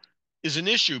also is an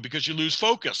issue because you lose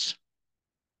focus.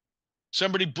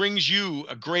 Somebody brings you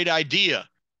a great idea,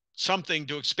 something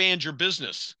to expand your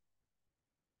business.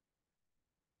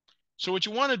 So what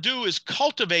you want to do is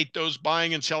cultivate those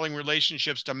buying and selling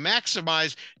relationships to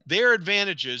maximize their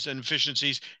advantages and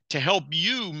efficiencies to help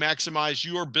you maximize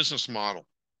your business model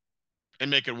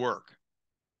and make it work.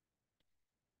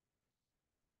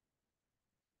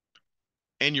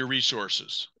 And your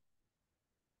resources.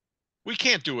 We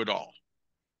can't do it all.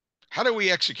 How do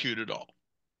we execute it all?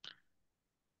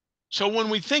 So when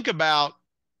we think about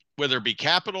whether it be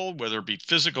capital, whether it be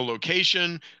physical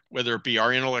location, whether it be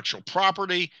our intellectual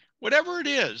property, whatever it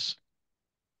is,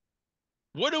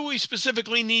 what do we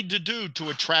specifically need to do to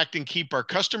attract and keep our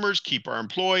customers, keep our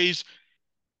employees,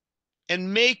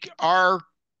 and make our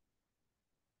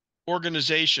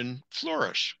organization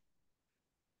flourish?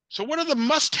 So what are the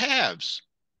must-haves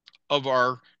of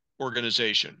our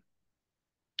organization?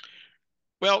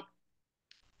 Well,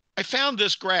 I found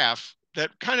this graph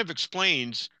that kind of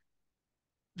explains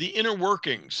the inner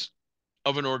workings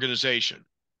of an organization.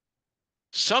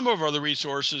 Some of the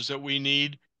resources that we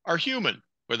need are human,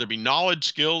 whether it be knowledge,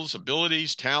 skills,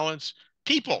 abilities, talents,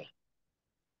 people.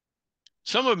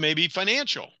 Some of them may be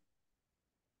financial.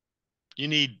 You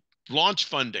need launch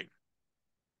funding.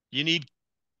 You need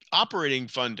operating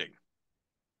funding.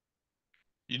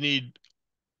 You need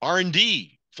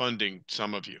R&D funding,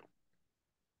 some of you.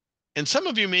 And some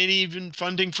of you may need even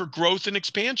funding for growth and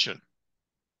expansion.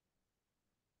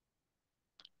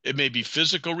 It may be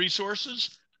physical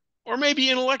resources or maybe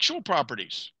intellectual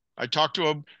properties. I talked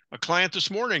to a client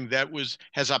this morning that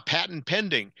has a patent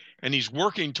pending, and he's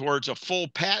working towards a full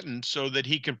patent so that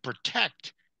he can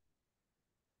protect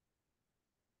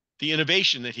the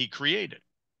innovation that he created.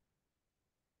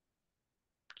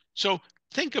 So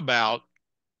think about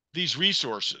these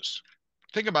resources.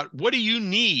 Think about, what do you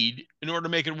need in order to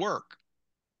make it work?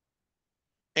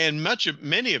 And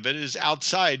many of it is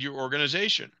outside your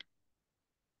organization.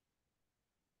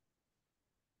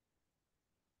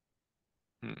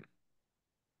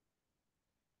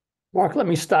 Mark, let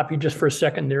me stop you just for a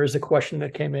second. There is a question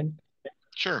that came in.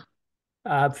 Sure.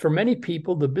 For many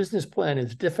people, the business plan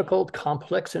is difficult,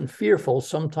 complex, and fearful,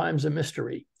 sometimes a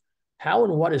mystery. How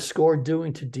and what is SCORE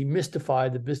doing to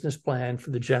demystify the business plan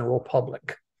for the general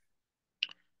public?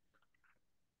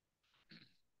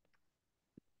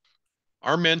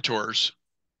 Our mentors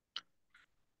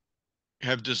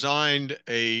have designed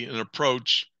an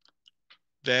approach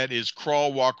that is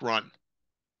crawl, walk, run.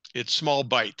 It's small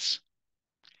bites.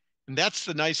 And that's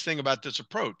the nice thing about this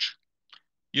approach.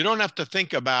 You don't have to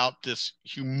think about this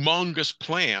humongous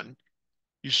plan.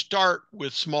 You start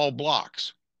with small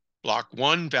blocks. Block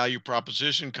 1, value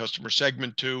proposition, customer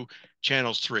segment 2,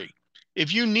 channels 3.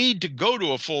 If you need to go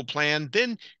to a full plan,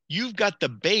 then you've got the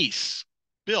base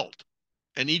built,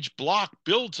 and each block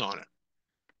builds on it.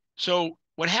 So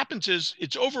what happens is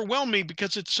it's overwhelming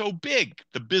because it's so big,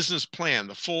 the business plan,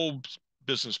 the full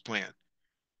business plan.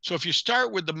 So if you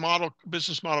start with the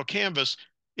business model canvas,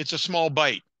 it's a small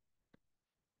bite,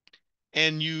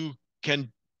 and you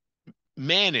can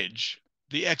manage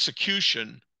the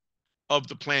execution of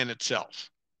the plan itself.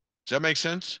 Does that make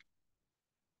sense?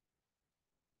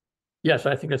 Yes,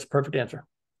 I think that's a perfect answer.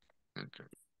 Okay.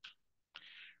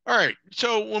 All right.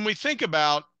 So when we think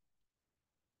about,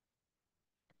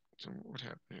 what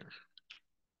happened here?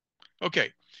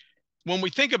 Okay. When we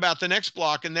think about the next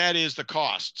block, and that is the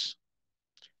costs.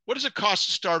 What does it cost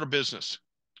to start a business?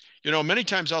 You know, many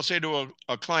times I'll say to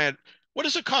a client, what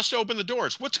does it cost to open the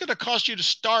doors? What's going to cost you to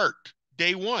start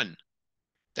day one?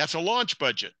 That's a launch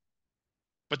budget.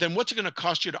 But then what's it going to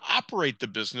cost you to operate the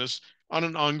business on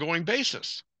an ongoing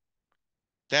basis?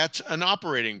 That's an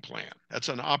operating plan. That's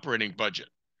an operating budget.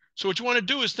 So what you want to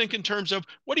do is think in terms of,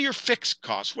 what are your fixed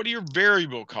costs? What are your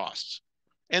variable costs?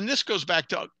 And this goes back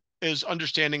to is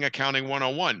understanding accounting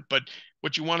 101. But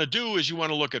what you want to do is you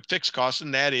want to look at fixed costs,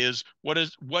 and that is, what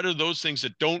are those things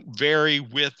that don't vary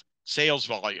with sales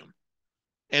volume?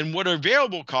 And what are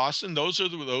variable costs? And those are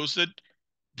those that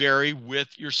vary with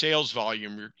your sales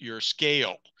volume, your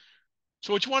scale.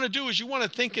 So what you want to do is you want to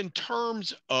think in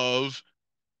terms of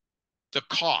the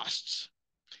costs.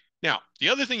 Now, the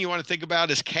other thing you want to think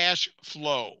about is cash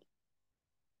flow.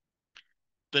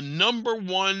 The number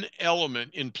one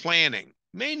element in planning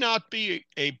may not be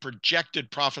a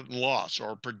projected profit and loss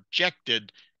or a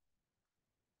projected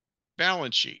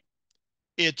balance sheet.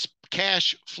 It's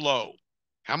cash flow.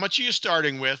 How much are you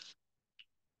starting with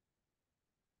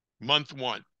month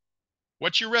one?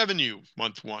 What's your revenue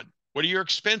month one? What are your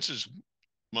expenses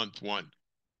month one?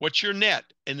 What's your net?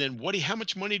 And then how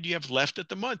much money do you have left at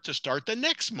the month to start the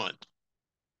next month?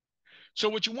 So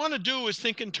what you want to do is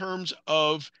think in terms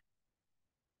of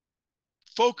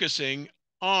focusing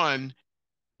on,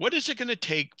 what is it going to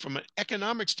take from an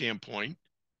economic standpoint,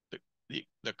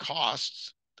 the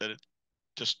costs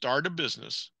to start a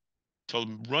business,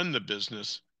 to run the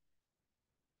business,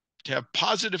 to have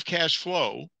positive cash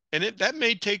flow. And that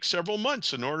may take several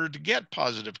months in order to get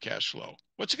positive cash flow.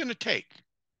 What's it going to take?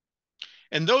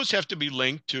 And those have to be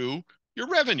linked to your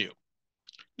revenue.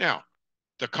 Now,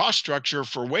 the cost structure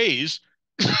for Waze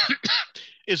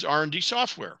is R&D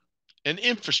software and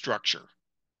infrastructure,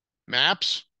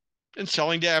 maps, and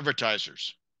selling to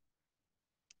advertisers.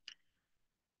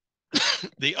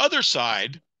 The other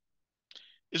side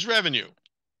is revenue.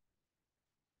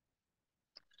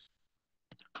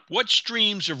 What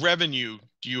streams of revenue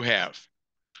do you have?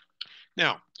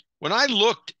 Now, when I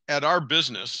looked at our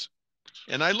business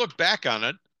and I look back on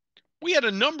it, we had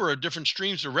a number of different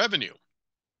streams of revenue.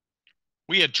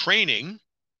 We had training,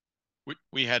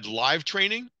 we had live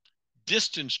training,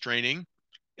 distance training,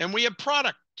 and we had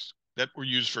products that were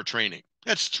used for training.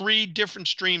 That's 3 different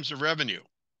streams of revenue.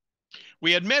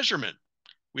 We had measurement.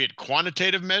 We had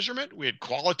quantitative measurement, we had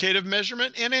qualitative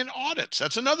measurement, and in audits.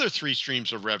 That's another 3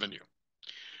 streams of revenue.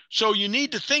 So you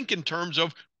need to think in terms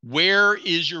of, where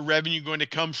is your revenue going to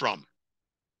come from?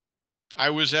 I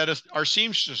was at our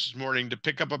seamstress this morning to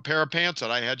pick up a pair of pants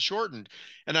that I had shortened,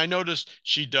 and I noticed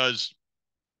she does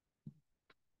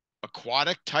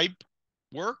aquatic type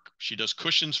work. She does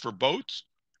cushions for boats.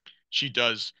 She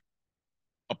does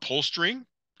upholstering,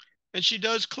 and she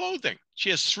does clothing. She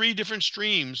has 3 different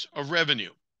streams of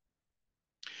revenue.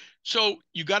 So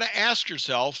you got to ask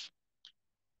yourself,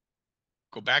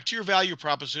 go back to your value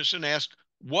proposition, ask,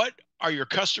 what are your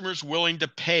customers willing to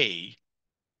pay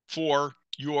for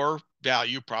your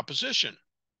value proposition?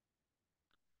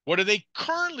 What are they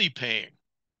currently paying?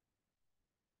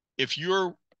 If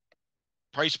your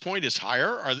price point is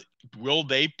higher, will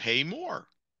they pay more?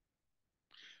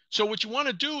 So what you want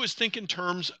to do is think in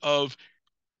terms of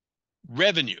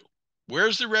revenue.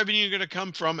 Where's the revenue going to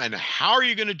come from, and how are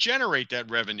you going to generate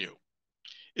that revenue?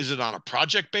 Is it on a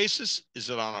project basis? Is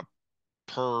it on a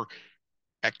per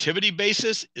activity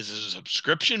basis? Is it a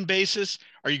subscription basis?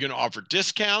 Are you going to offer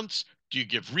discounts? Do you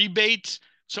give rebates?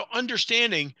 So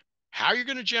understanding how you're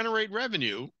going to generate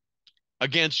revenue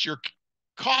against your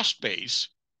cost base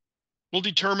will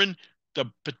determine the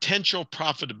potential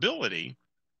profitability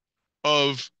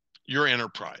of your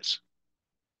enterprise.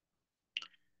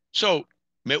 So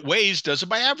Waze does it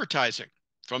by advertising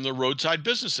from the roadside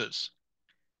businesses.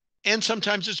 And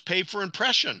sometimes it's pay for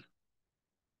impression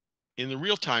in the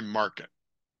real-time market.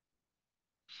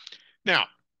 Now,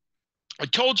 I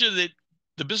told you that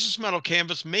the business model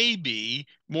canvas may be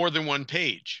more than one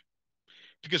page,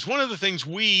 because one of the things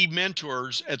we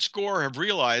mentors at SCORE have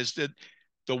realized that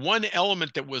the one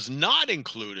element that was not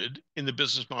included in the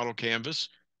business model canvas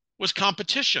was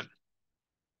competition.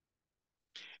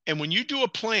 And when you do a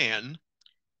plan,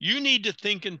 you need to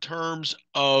think in terms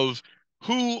of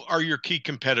who are your key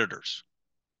competitors?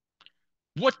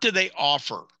 What do they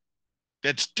offer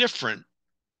that's different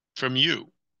from you?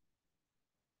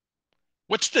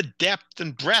 What's the depth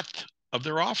and breadth of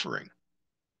their offering?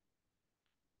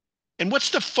 And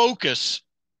what's the focus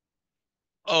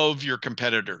of your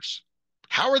competitors?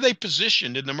 How are they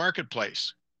positioned in the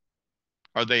marketplace?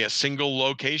 Are they a single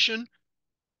location?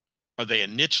 Are they a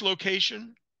niche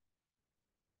location?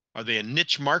 Are they a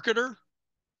niche marketer?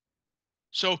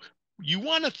 So you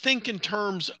want to think in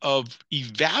terms of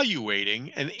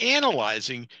evaluating and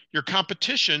analyzing your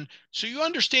competition so you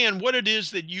understand what it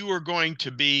is that you are going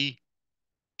to be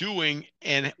doing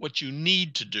and what you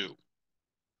need to do.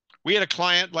 We had a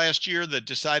client last year that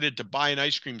decided to buy an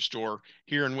ice cream store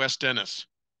here in West Dennis.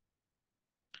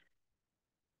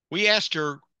 We asked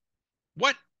her,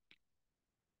 what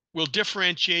will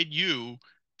differentiate you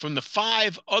from the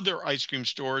 5 other ice cream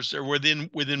stores that are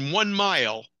within 1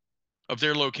 mile of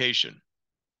their location?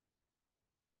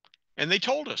 And they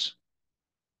told us.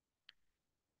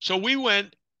 So we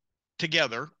went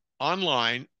together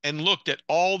online and looked at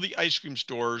all the ice cream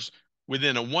stores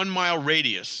within a 1 mile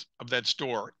radius of that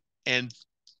store, and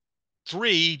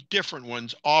 3 different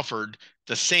ones offered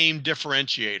the same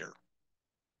differentiator.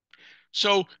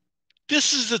 So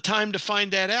this is the time to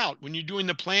find that out when you're doing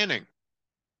the planning.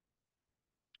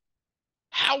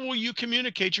 How will you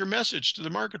communicate your message to the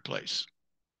marketplace?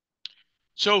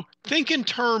 So think in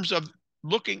terms of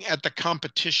looking at the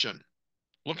competition,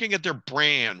 looking at their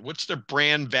brand. What's their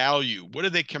brand value? What are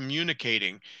they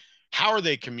communicating? How are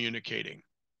they communicating?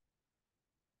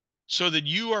 So that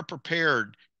you are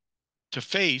prepared to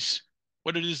face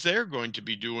what it is they're going to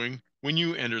be doing when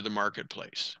you enter the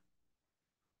marketplace.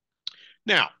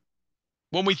 Now,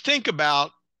 when we think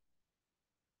about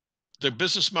the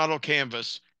business model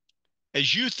canvas,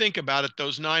 as you think about it,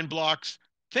 those 9 blocks,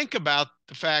 think about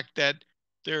the fact that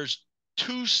there's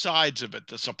 2 sides of it: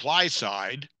 the supply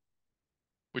side,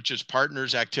 which is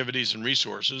partners, activities, and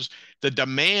resources; the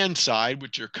demand side,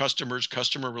 which are customers,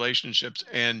 customer relationships,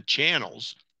 and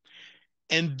channels.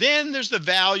 And then there's the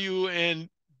value and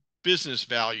business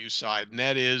value side, and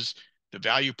that is the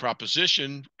value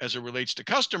proposition as it relates to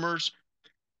customers,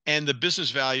 and the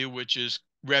business value, which is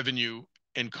revenue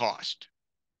and cost.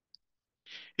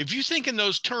 If you think in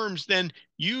those terms, then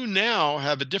you now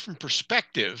have a different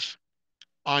perspective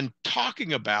on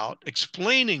talking about,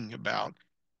 explaining about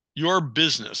your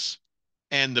business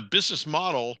and the business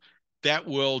model that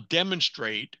will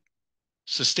demonstrate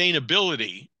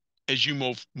sustainability as you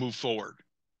move forward.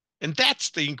 And that's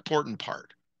the important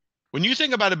part. When you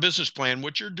think about a business plan,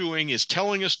 what you're doing is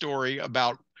telling a story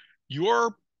about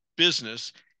your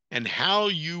business and how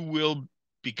you will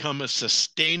become a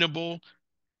sustainable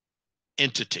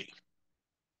entity.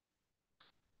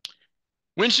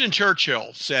 Winston Churchill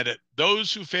said it: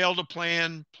 those who fail to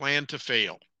plan, plan to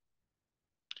fail.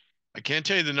 I can't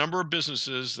tell you the number of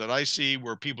businesses that I see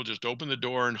where people just opened the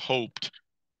door and hoped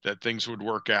that things would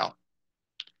work out.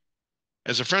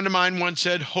 As a friend of mine once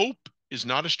said, hope is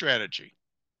not a strategy.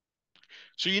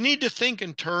 So you need to think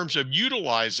in terms of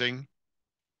utilizing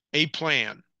a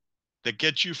plan. that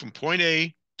gets you from point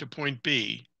A to point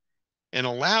B and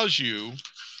allows you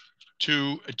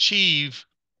to achieve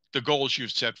the goals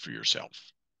you've set for yourself.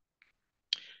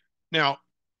 Now,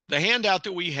 the handout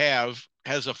that we have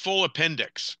has a full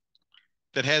appendix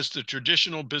that has the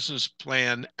traditional business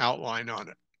plan outline on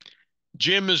it.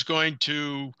 Jim is going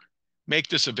to make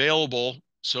this available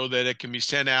so that it can be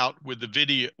sent out with the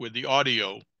video, with the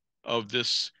audio of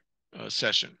this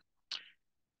session.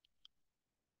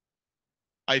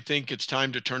 I think it's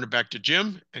time to turn it back to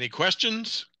Jim. Any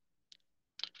questions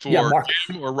for Mark.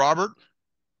 Jim or Robert?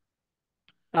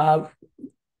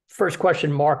 First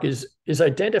question, Mark, is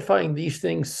identifying these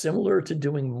things similar to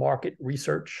doing market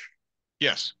research?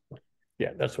 Yes.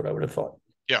 Yeah, that's what I would have thought.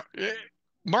 Yeah.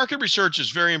 Market research is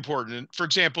very important. For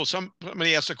example,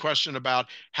 somebody asked a question about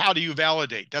how do you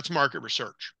validate? That's market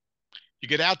research. You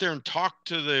get out there and talk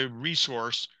to the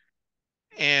resource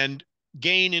and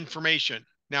gain information.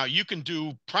 Now, you can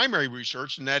do primary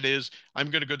research, and that is, I'm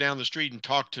going to go down the street and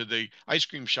talk to the ice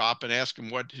cream shop and ask him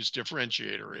what his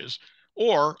differentiator is.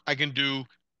 Or I can do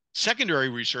secondary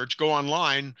research, go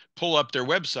online, pull up their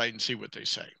website and see what they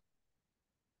say.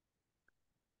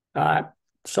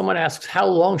 Someone asks, how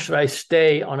long should I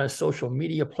stay on a social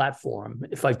media platform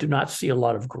if I do not see a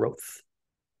lot of growth?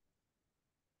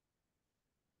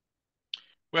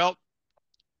 Well,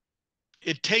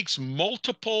 it takes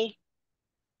multiple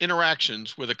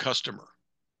interactions with a customer.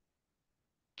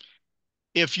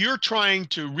 If you're trying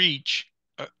to reach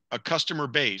a customer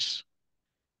base,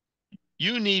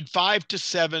 you need 5 to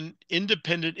 7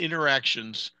 independent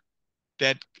interactions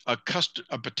that a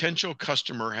potential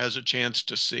customer has a chance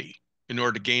to see in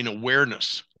order to gain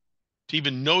awareness, to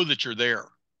even know that you're there.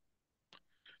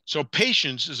 So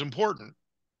patience is important.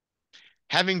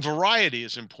 Having variety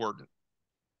is important.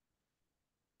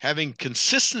 Having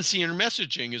consistency in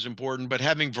messaging is important, but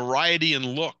having variety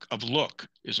in look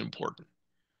is important.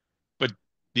 But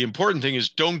the important thing is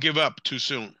don't give up too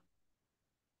soon.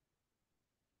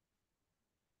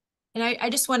 And I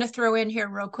just want to throw in here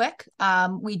real quick.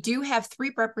 We do have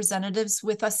 3 representatives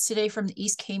with us today from the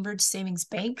East Cambridge Savings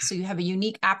Bank. So you have a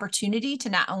unique opportunity to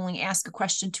not only ask a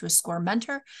question to a SCORE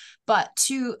mentor, but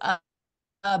to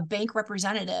a bank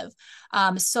representative.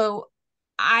 So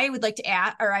I would like to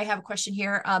add, or I have a question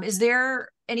here. Is there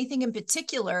anything in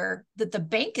particular that the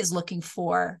bank is looking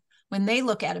for when they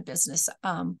look at a business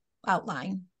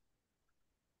outline?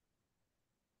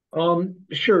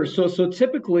 Sure. So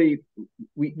typically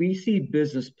we see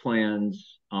business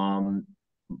plans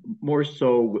more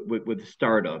so with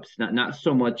startups, not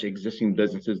so much existing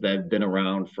businesses that have been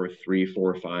around for 3,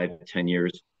 4, 5, 10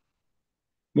 years.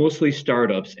 Mostly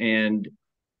startups, and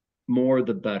more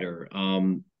the better.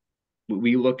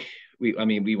 We want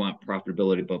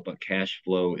profitability, but cash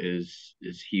flow is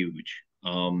huge.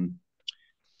 I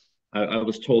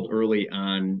was told early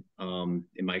on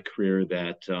in my career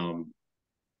that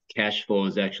cash flow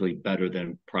is actually better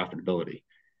than profitability.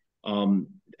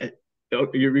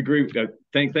 You agree?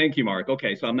 Thank you, Mark.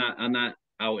 Okay, so I'm not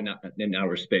out in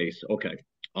outer space. Okay,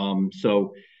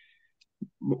 so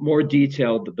more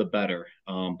detailed, the better.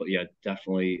 But yeah,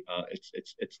 definitely,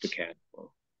 it's the cash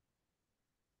flow.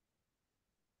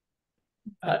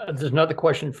 There's another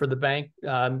question for the bank.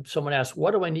 Someone asked,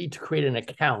 what do I need to create an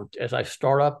account as I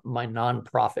start up my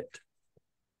nonprofit?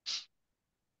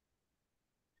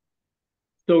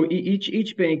 So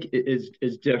each bank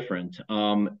is different.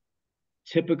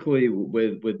 Typically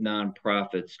with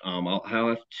nonprofits, I'll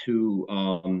have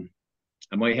to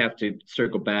I might have to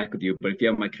circle back with you, but if you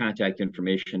have my contact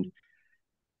information,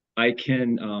 I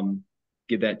can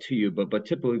give that to you. But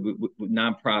typically with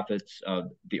nonprofits,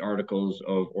 the articles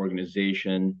of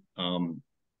organization,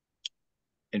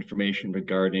 information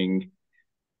regarding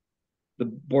the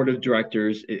board of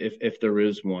directors, if there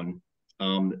is one.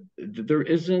 There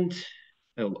isn't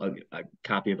a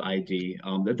copy of ID.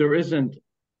 There isn't.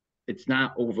 It's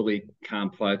not overly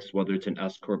complex, whether it's an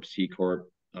S corp, C corp,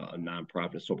 a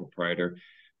nonprofit, a sole proprietor.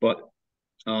 But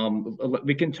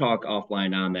we can talk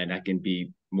offline on that. And I can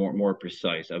be more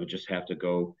precise. I would just have to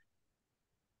go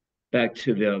back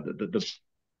to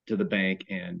the bank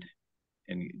and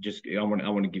just I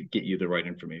want to get you the right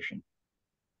information.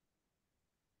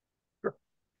 Sure.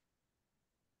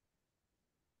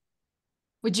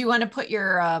 Would you want to put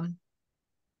your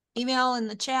email in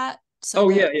the chat? So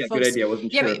yeah, good idea. I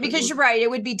wasn't sure. Yeah, because you're right. It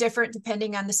would be different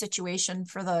depending on the situation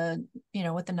for the,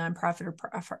 what the nonprofit or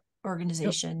profit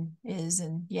organization is.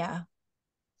 And yeah.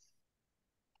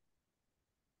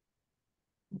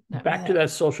 Back to that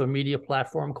social media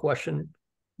platform question,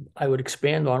 I would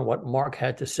expand on what Mark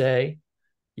had to say.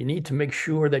 You need to make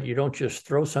sure that you don't just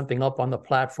throw something up on the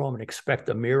platform and expect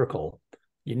a miracle.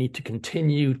 You need to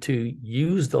continue to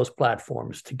use those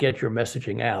platforms to get your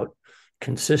messaging out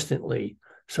consistently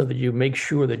so that you make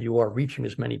sure that you are reaching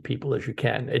as many people as you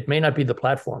can. It may not be the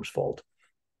platform's fault.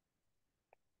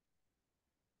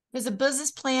 Does a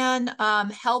business plan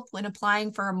help when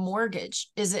applying for a mortgage?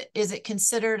 Is it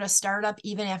considered a startup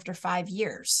even after 5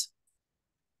 years?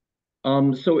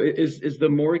 So is the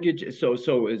mortgage, is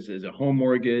a home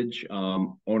mortgage,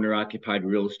 owner occupied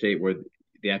real estate where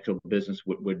the actual business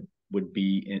would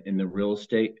be in the real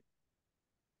estate?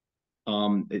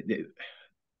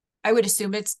 I would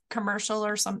assume it's commercial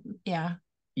or something. Yeah.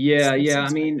 Yeah.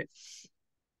 I mean,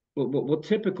 well,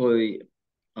 typically,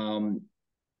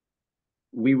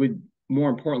 we would, more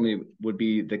importantly, would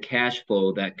be the cash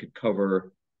flow that could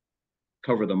cover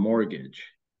the mortgage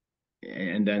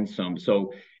and then some.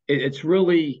 So it's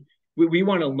really, we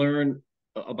want to learn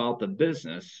about the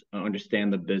business,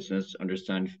 understand the business,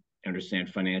 understand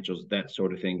financials, that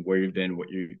sort of thing, where you've been, what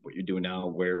you're doing now,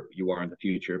 where you are in the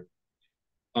future.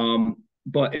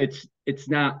 But it's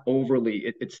not overly,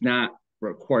 it's not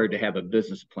required to have a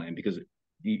business plan, because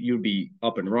you'd be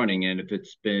up and running. And if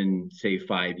it's been, say,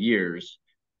 5 years,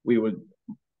 we would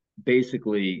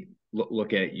basically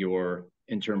look at your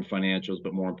interim financials,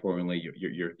 but more importantly,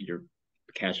 your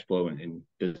cash flow and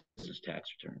business tax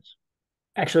returns.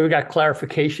 Actually, we got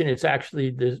clarification. It's actually,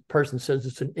 the person says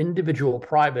it's an individual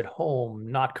private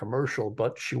home, not commercial,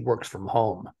 but she works from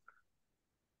home.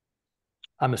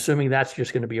 I'm assuming that's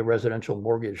just going to be a residential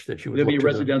mortgage that you would. It'll be a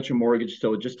residential mortgage,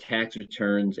 so just tax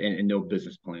returns and no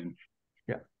business plan.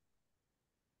 Yeah.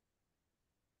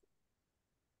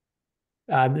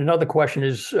 Another question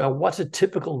is, what's a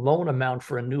typical loan amount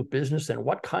for a new business, and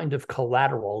what kind of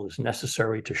collateral is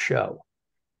necessary to show?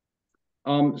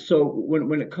 So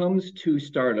when it comes to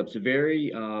startups,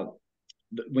 when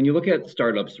you look at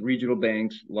startups, regional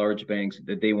banks, large banks,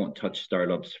 that they won't touch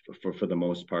startups for the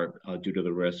most part due to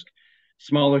the risk.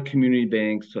 Smaller community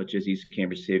banks such as East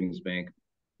Cambridge Savings Bank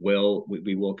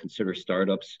we will consider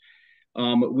startups.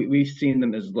 We've seen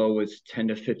them as low as 10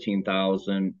 to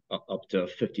 15,000 up to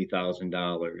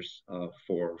 $50,000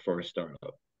 for a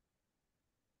startup.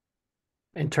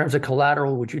 In terms of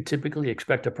collateral, would you typically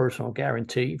expect a personal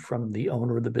guarantee from the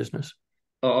owner of the business?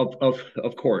 Of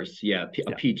course, yeah.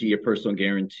 A PG, a personal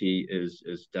guarantee,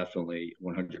 is definitely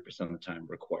 100% of the time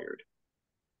required.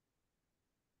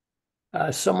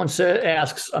 Someone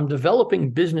asks, I'm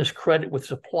developing business credit with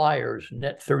suppliers,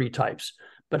 net 30 types,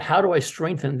 but how do I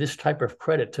strengthen this type of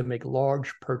credit to make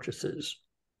large purchases?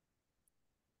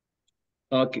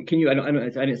 Can you? I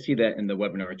didn't see that in the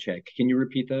webinar chat. Can you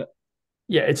repeat that?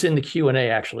 Yeah, it's in the Q&A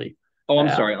actually. Oh, I'm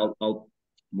sorry. I'll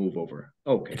move over.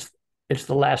 Okay. It's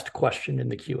the last question in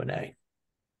the Q&A.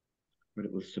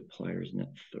 Credit with suppliers, net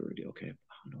 30. Okay.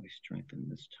 How do I strengthen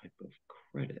this type of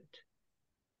credit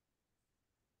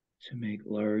to make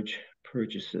large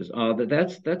purchases?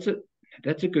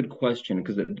 That's a good question,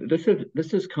 because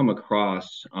this has come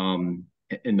across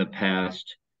in the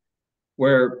past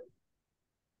where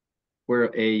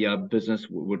a business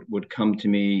would come to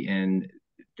me, and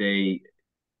they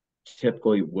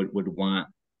typically would want,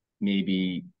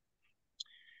 maybe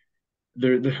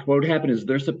what would happen is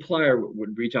their supplier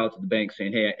would reach out to the bank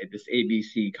saying, hey, this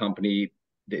ABC company,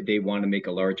 they want to make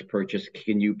a large purchase.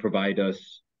 Can you provide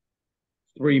us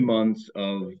 3 months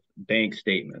of bank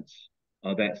statements,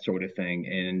 that sort of thing?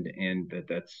 And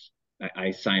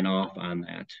I sign off on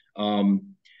that.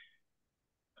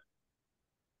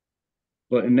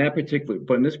 But in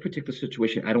this particular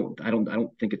situation, I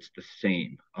don't think it's the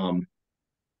same.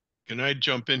 Can I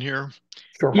jump in here?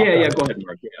 Sure. Yeah, go ahead,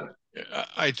 Mark. Yeah.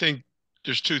 I think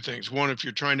there's two things. One, if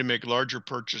you're trying to make larger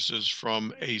purchases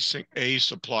from a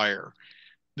supplier,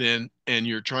 and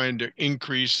you're trying to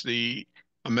increase the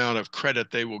amount of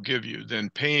credit they will give you, then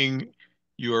paying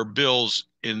your bills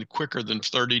in quicker than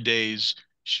 30 days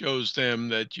shows them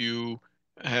that you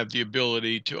have the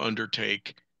ability to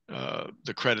undertake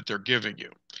the credit they're giving you.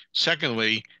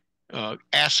 Secondly,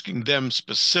 asking them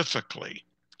specifically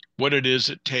what it is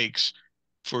it takes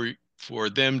for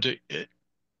them to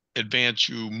advance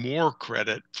you more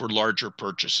credit for larger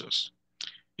purchases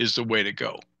is the way to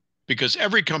go, because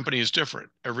every company is different.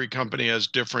 Every company has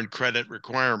different credit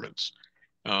requirements.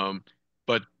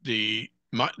 But the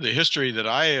history that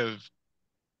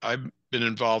I've been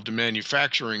involved in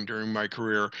manufacturing during my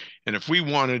career, and if we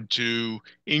wanted to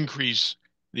increase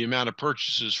the amount of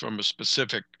purchases from a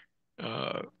specific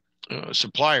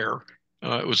supplier,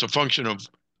 it was a function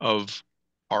of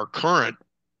our current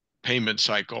payment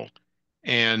cycle,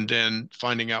 and then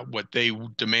finding out what they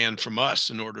demand from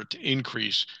us in order to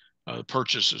increase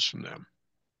purchases from them.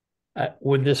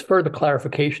 With this further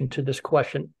clarification to this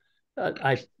question,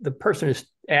 the person is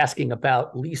asking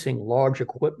about leasing large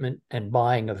equipment and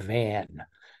buying a van.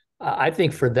 I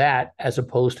think for that, as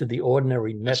opposed to the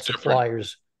ordinary net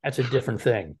suppliers, that's a different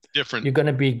thing. Different. You're going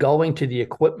to be going to the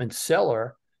equipment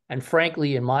seller. And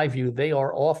frankly, in my view, they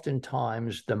are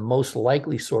oftentimes the most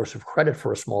likely source of credit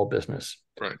for a small business.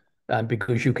 Right.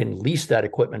 Because you can lease that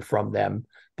equipment from them.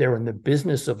 They're in the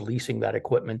business of leasing that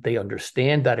equipment. They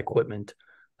understand that equipment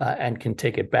and can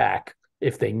take it back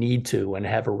if they need to and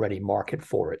have a ready market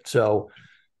for it. So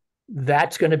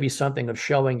that's going to be something of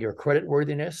showing your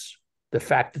creditworthiness, the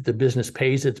fact that the business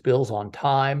pays its bills on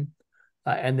time,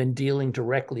 and then dealing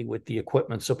directly with the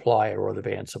equipment supplier or the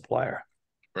van supplier.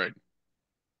 Right.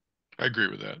 I agree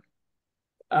with that.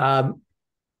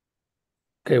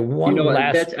 Okay, one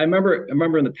last. I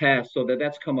remember in the past, so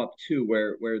that's come up too,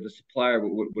 where the supplier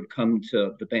would come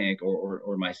to the bank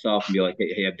or myself and be like,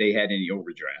 hey, have they had any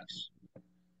overdrafts?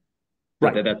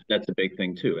 Right. That's a big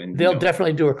thing too, and they'll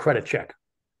definitely do a credit check.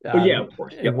 Yeah, of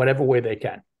course, in whatever way they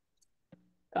can.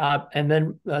 And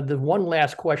then the one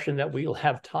last question that we'll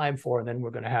have time for, and then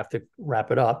we're going to have to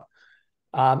wrap it up.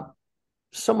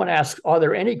 Someone asks, are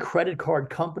there any credit card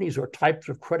companies or types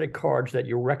of credit cards that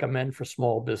you recommend for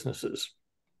small businesses?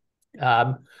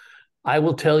 I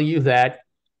will tell you that,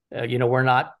 we're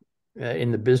not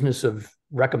in the business of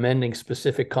recommending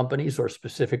specific companies or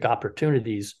specific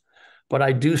opportunities, but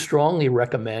I do strongly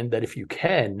recommend that if you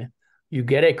can, you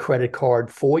get a credit card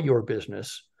for your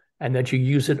business and that you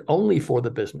use it only for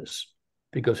the business,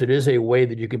 because it is a way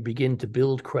that you can begin to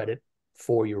build credit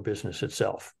for your business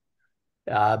itself.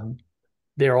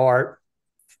 There are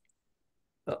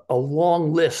a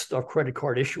long list of credit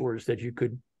card issuers that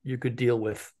you could deal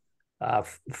with,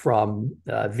 from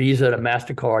Visa to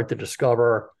MasterCard to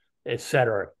Discover, et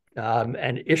cetera,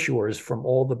 and issuers from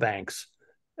all the banks.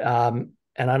 And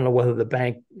I don't know whether the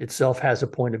bank itself has a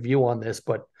point of view on this,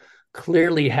 but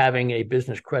clearly having a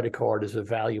business credit card is a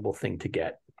valuable thing to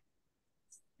get.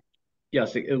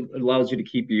 Yes, it allows you to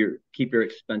keep your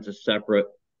expenses separate,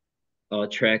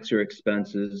 tracks your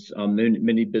expenses.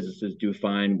 Many businesses do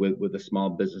fine with a small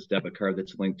business debit card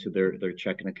that's linked to their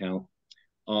checking account.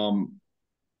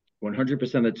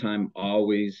 100% of the time,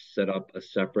 always set up a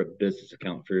separate business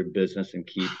account for your business and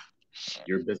keep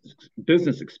your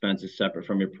business expenses separate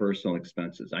from your personal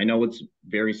expenses. I know it's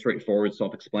very straightforward,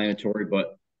 self-explanatory,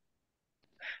 but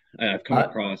I've come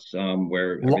across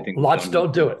where everything. Lots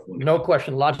don't do it. No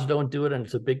question. Lots don't do it, and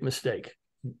it's a big mistake.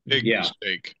 Big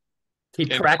mistake. Keep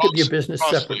track of your business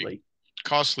separately.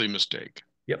 Costly mistake.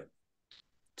 Yep.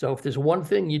 So if there's one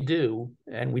thing you do,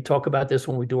 and we talk about this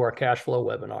when we do our cash flow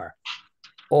webinar,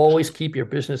 always keep your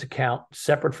business account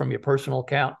separate from your personal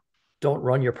account. Don't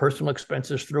run your personal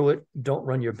expenses through it. Don't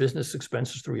run your business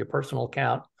expenses through your personal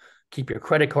account. Keep your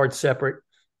credit card separate.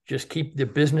 Just keep the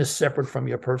business separate from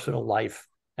your personal life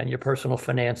and your personal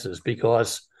finances,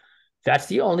 because that's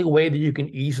the only way that you can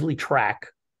easily track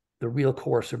the real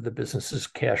course of the business's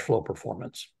cash flow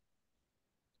performance.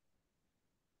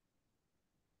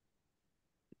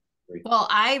 Well,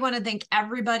 I want to thank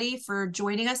everybody for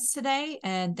joining us today,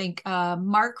 and thank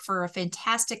Mark for a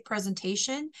fantastic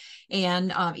presentation,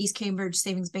 and East Cambridge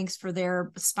Savings Banks for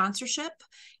their sponsorship,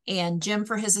 and Jim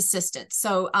for his assistance.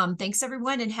 So thanks,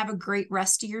 everyone, and have a great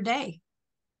rest of your day.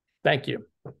 Thank you.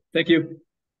 Thank you.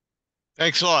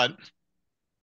 Thanks a lot.